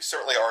 You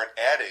certainly aren't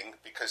adding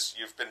because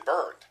you've been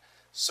burned.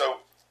 So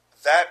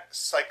that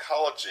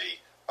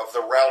psychology of the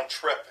round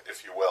trip,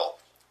 if you will,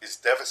 is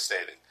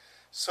devastating.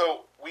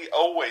 So we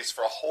always,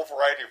 for a whole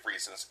variety of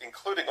reasons,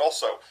 including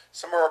also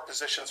some of our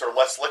positions are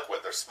less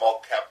liquid. They're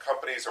small cap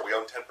companies, or we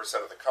own 10%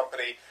 of the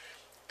company.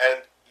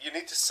 And you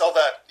need to sell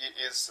that.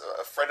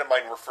 A friend of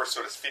mine refers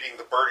to it as feeding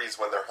the birdies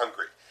when they're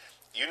hungry.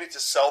 You need to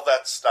sell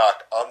that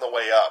stock on the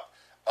way up.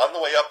 On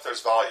the way up,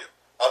 there's volume.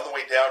 on the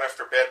way down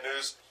after bad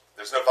news,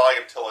 there's no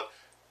volume till it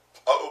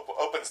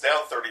opens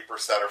down 30%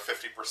 or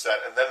 50%,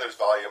 and then there's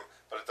volume,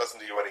 but it doesn't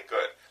do you any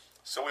good.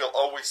 So we'll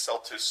always sell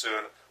too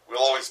soon, we'll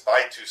always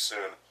buy too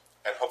soon,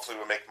 and hopefully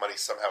we'll make money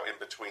somehow in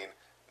between,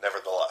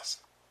 nevertheless.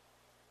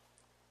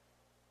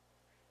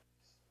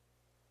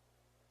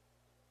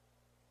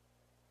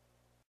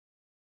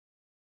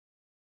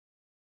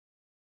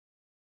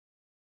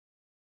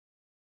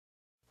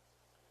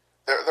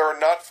 There are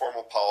not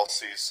formal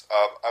policies.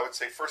 I would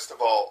say, first of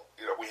all,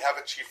 we have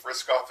a chief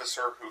risk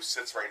officer who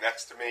sits right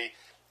next to me.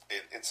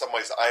 In some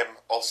ways, I'm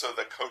also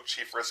the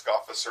co-chief risk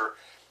officer.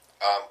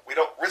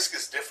 Risk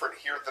is different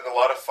here than a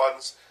lot of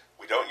funds.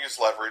 We don't use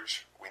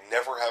leverage. We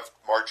never have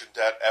margin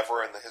debt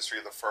ever in the history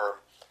of the firm.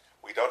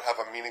 We don't have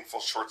a meaningful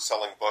short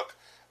selling book.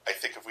 I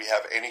think if we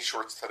have any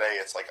shorts today,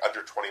 it's like under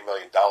 $20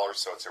 million,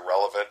 so it's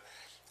irrelevant.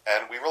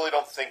 And we really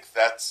don't think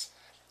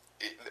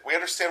we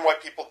understand why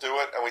people do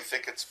it, and we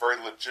think it's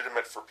very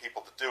legitimate for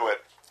people to do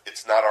it.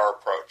 It's not our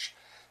approach.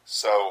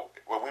 So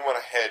when we want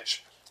to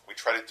hedge, we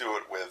try to do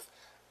it with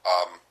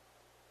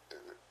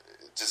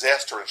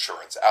disaster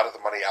insurance,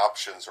 out-of-the-money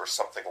options, or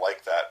something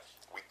like that.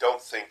 We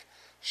don't think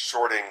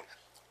shorting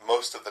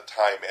most of the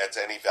time adds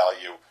any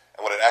value,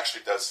 and what it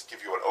actually does is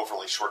give you an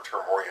overly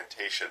short-term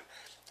orientation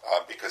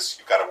because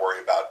you've got to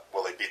worry about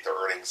will they beat their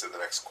earnings in the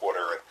next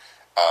quarter, and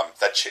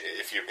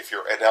if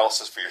your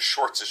analysis for your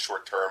shorts is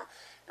short-term,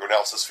 your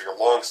analysis for your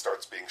long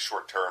starts being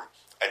short-term,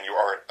 and you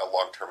aren't a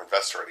long-term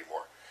investor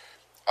anymore.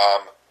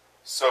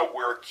 So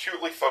we're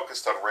acutely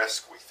focused on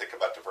risk. We think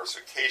about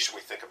diversification.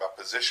 We think about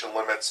position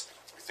limits.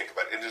 We think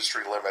about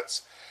industry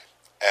limits.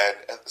 And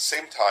at the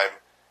same time,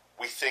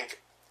 we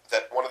think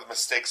that one of the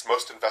mistakes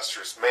most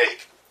investors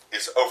make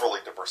is overly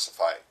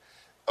diversifying,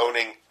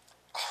 owning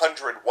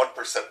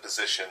 101%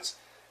 positions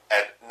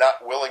and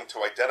not willing to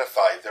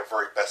identify their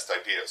very best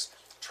ideas,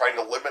 trying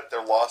to limit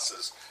their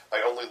losses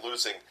by only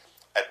losing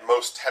at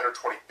most 10 or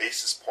 20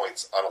 basis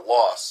points on a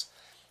loss.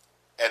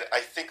 And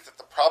I think that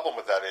the problem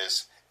with that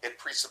is it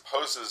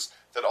presupposes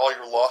that all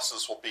your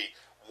losses will be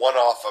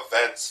one-off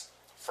events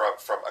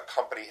from a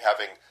company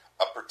having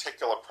a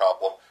particular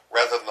problem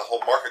rather than the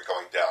whole market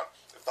going down.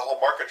 If the whole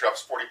market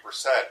drops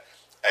 40%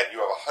 and you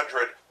have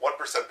 101%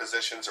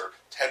 positions or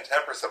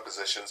 10%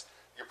 positions,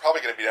 you're probably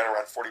going to be down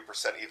around 40%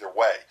 either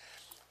way.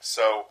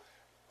 So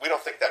we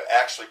don't think that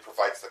actually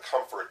provides the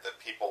comfort that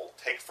people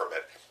take from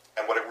it.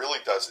 And what it really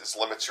does is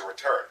limits your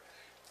return.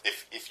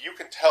 If you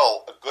can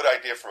tell a good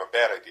idea from a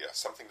bad idea,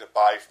 something to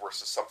buy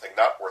versus something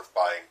not worth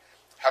buying,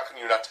 how can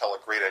you not tell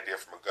a great idea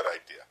from a good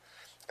idea?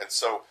 And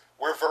so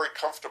we're very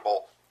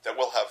comfortable that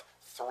we'll have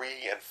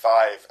 3 and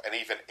 5 and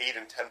even 8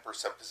 and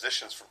 10%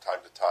 positions from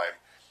time to time,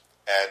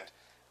 and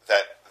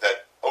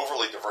that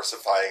overly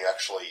diversifying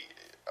actually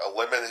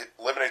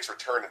eliminates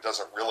return and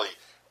doesn't really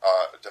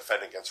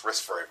defend against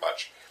risk very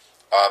much.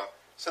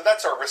 So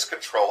that's our risk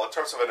control. In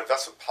terms of an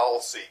investment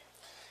policy,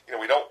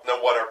 we don't know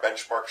what our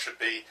benchmark should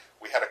be.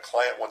 We had a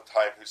client one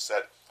time who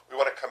said, we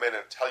want to come in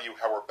and tell you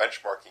how we're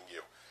benchmarking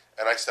you.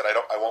 And I said,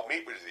 I won't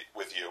meet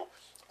with you.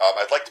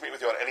 I'd like to meet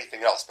with you on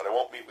anything else, but I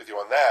won't meet with you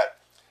on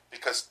that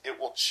because it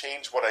will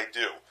change what I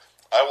do.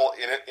 I will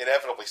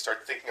inevitably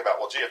start thinking about,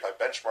 well, gee, if my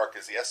benchmark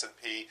is the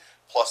S&P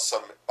plus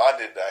some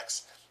bond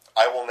index,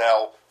 I will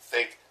now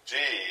think,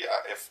 gee,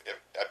 if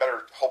I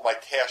better hold my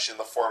cash in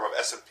the form of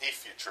S&P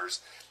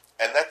futures.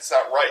 And that's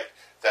not right.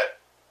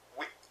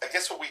 I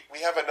guess we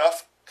have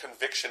enough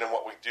conviction in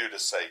what we do to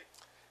say,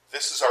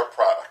 this is our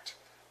product.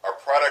 Our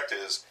product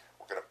is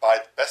we're going to buy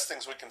the best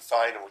things we can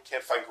find, and we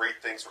can't find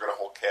great things, we're going to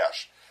hold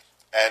cash.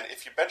 And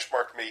if you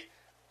benchmark me,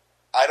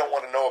 I don't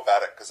want to know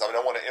about it because I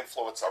don't want to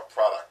influence our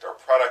product. Our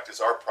product is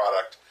our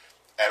product,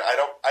 and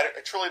I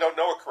truly don't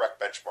know a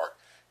correct benchmark.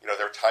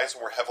 There are times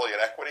when we're heavily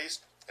in equities,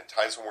 and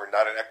times when we're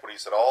not in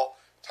equities at all,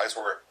 times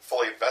when we're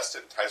fully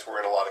invested, and times when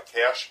we're in a lot of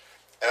cash,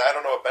 and I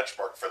don't know a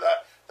benchmark for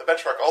that. The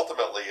benchmark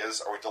ultimately is,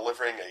 are we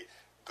delivering a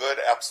good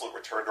absolute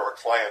return to our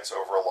clients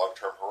over a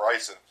long-term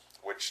horizon,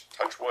 which,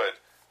 touch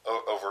wood,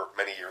 over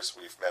many years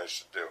we've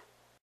managed to do.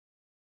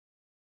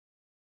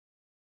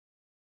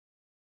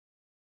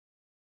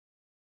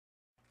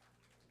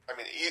 I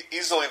mean,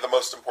 easily the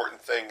most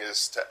important thing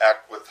is to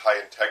act with high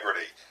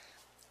integrity.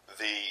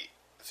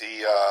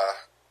 The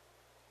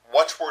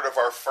watchword of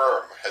our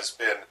firm has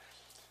been,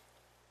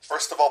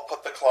 first of all,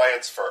 put the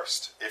clients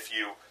first. If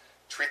you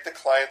treat the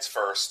clients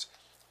first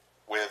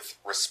with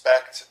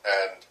respect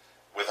and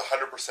with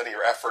 100% of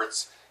your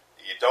efforts,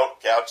 you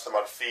don't gouge them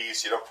on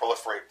fees, you don't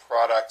proliferate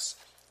products,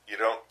 you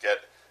don't get,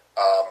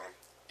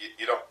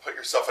 you don't put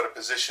yourself in a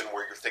position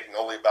where you're thinking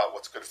only about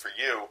what's good for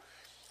you.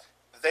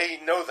 They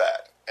know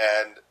that,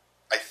 and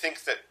I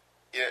think that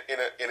in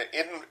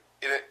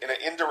an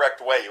indirect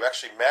way, you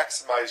actually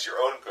maximize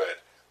your own good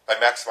by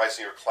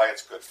maximizing your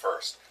client's good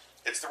first.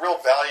 It's the real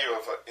value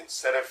of an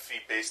incentive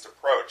fee-based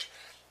approach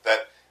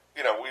that,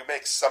 we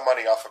make some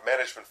money off of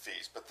management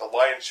fees, but the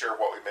lion's share of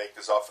what we make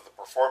is off of the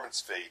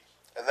performance fee,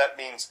 and that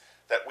means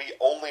that we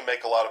only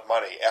make a lot of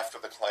money after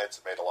the clients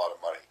have made a lot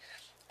of money.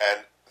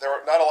 And there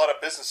are not a lot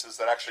of businesses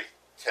that actually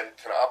can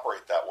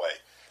operate that way.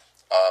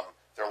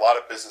 There are a lot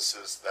of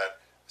businesses that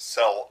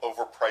sell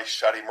overpriced,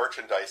 shoddy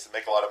merchandise and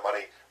make a lot of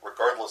money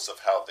regardless of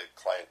how the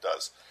client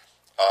does.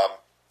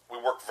 We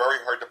work very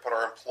hard to put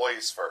our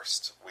employees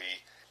first. We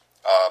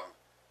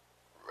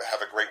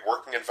have a great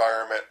working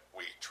environment.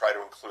 We try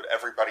to include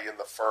everybody in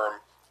the firm.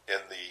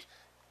 In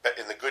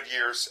the good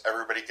years,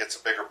 everybody gets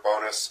a bigger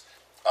bonus.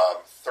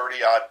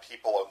 30-odd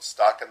people own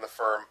stock in the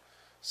firm.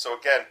 So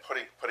again,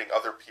 putting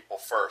other people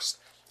first.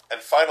 And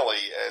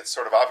finally, it's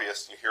sort of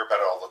obvious, you hear about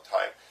it all the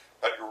time,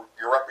 but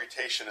your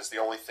reputation is the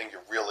only thing you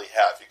really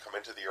have. You come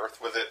into the earth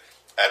with it,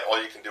 and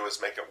all you can do is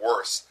make it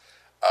worse.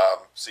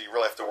 So you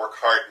really have to work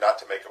hard not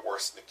to make it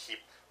worse and to keep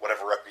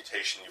whatever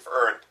reputation you've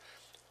earned.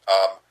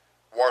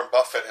 Warren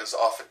Buffett has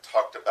often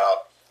talked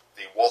about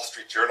the Wall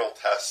Street Journal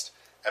test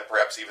and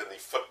perhaps even the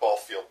football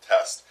field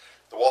test.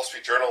 The Wall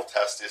Street Journal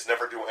test is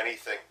never do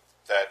anything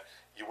that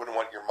you wouldn't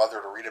want your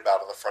mother to read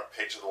about on the front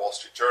page of the Wall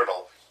Street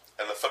Journal.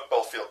 And the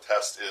football field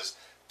test is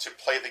to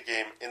play the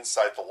game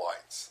inside the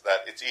lines,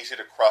 that it's easy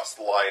to cross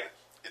the line,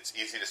 it's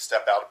easy to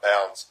step out of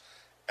bounds,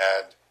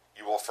 and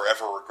you will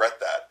forever regret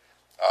that.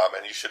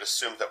 And you should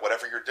assume that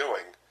whatever you're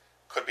doing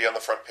could be on the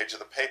front page of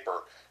the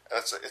paper.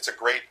 And it's a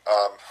great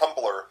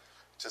humbler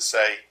to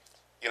say,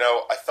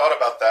 I thought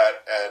about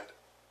that, and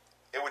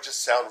it would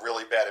just sound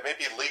really bad. It may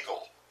be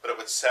legal, but it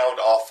would sound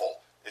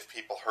awful if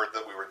people heard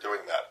that we were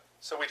doing that.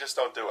 So we just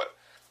don't do it.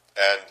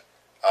 And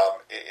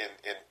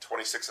in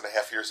 26 and a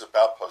half years of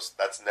Baupost,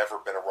 that's never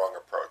been a wrong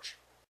approach.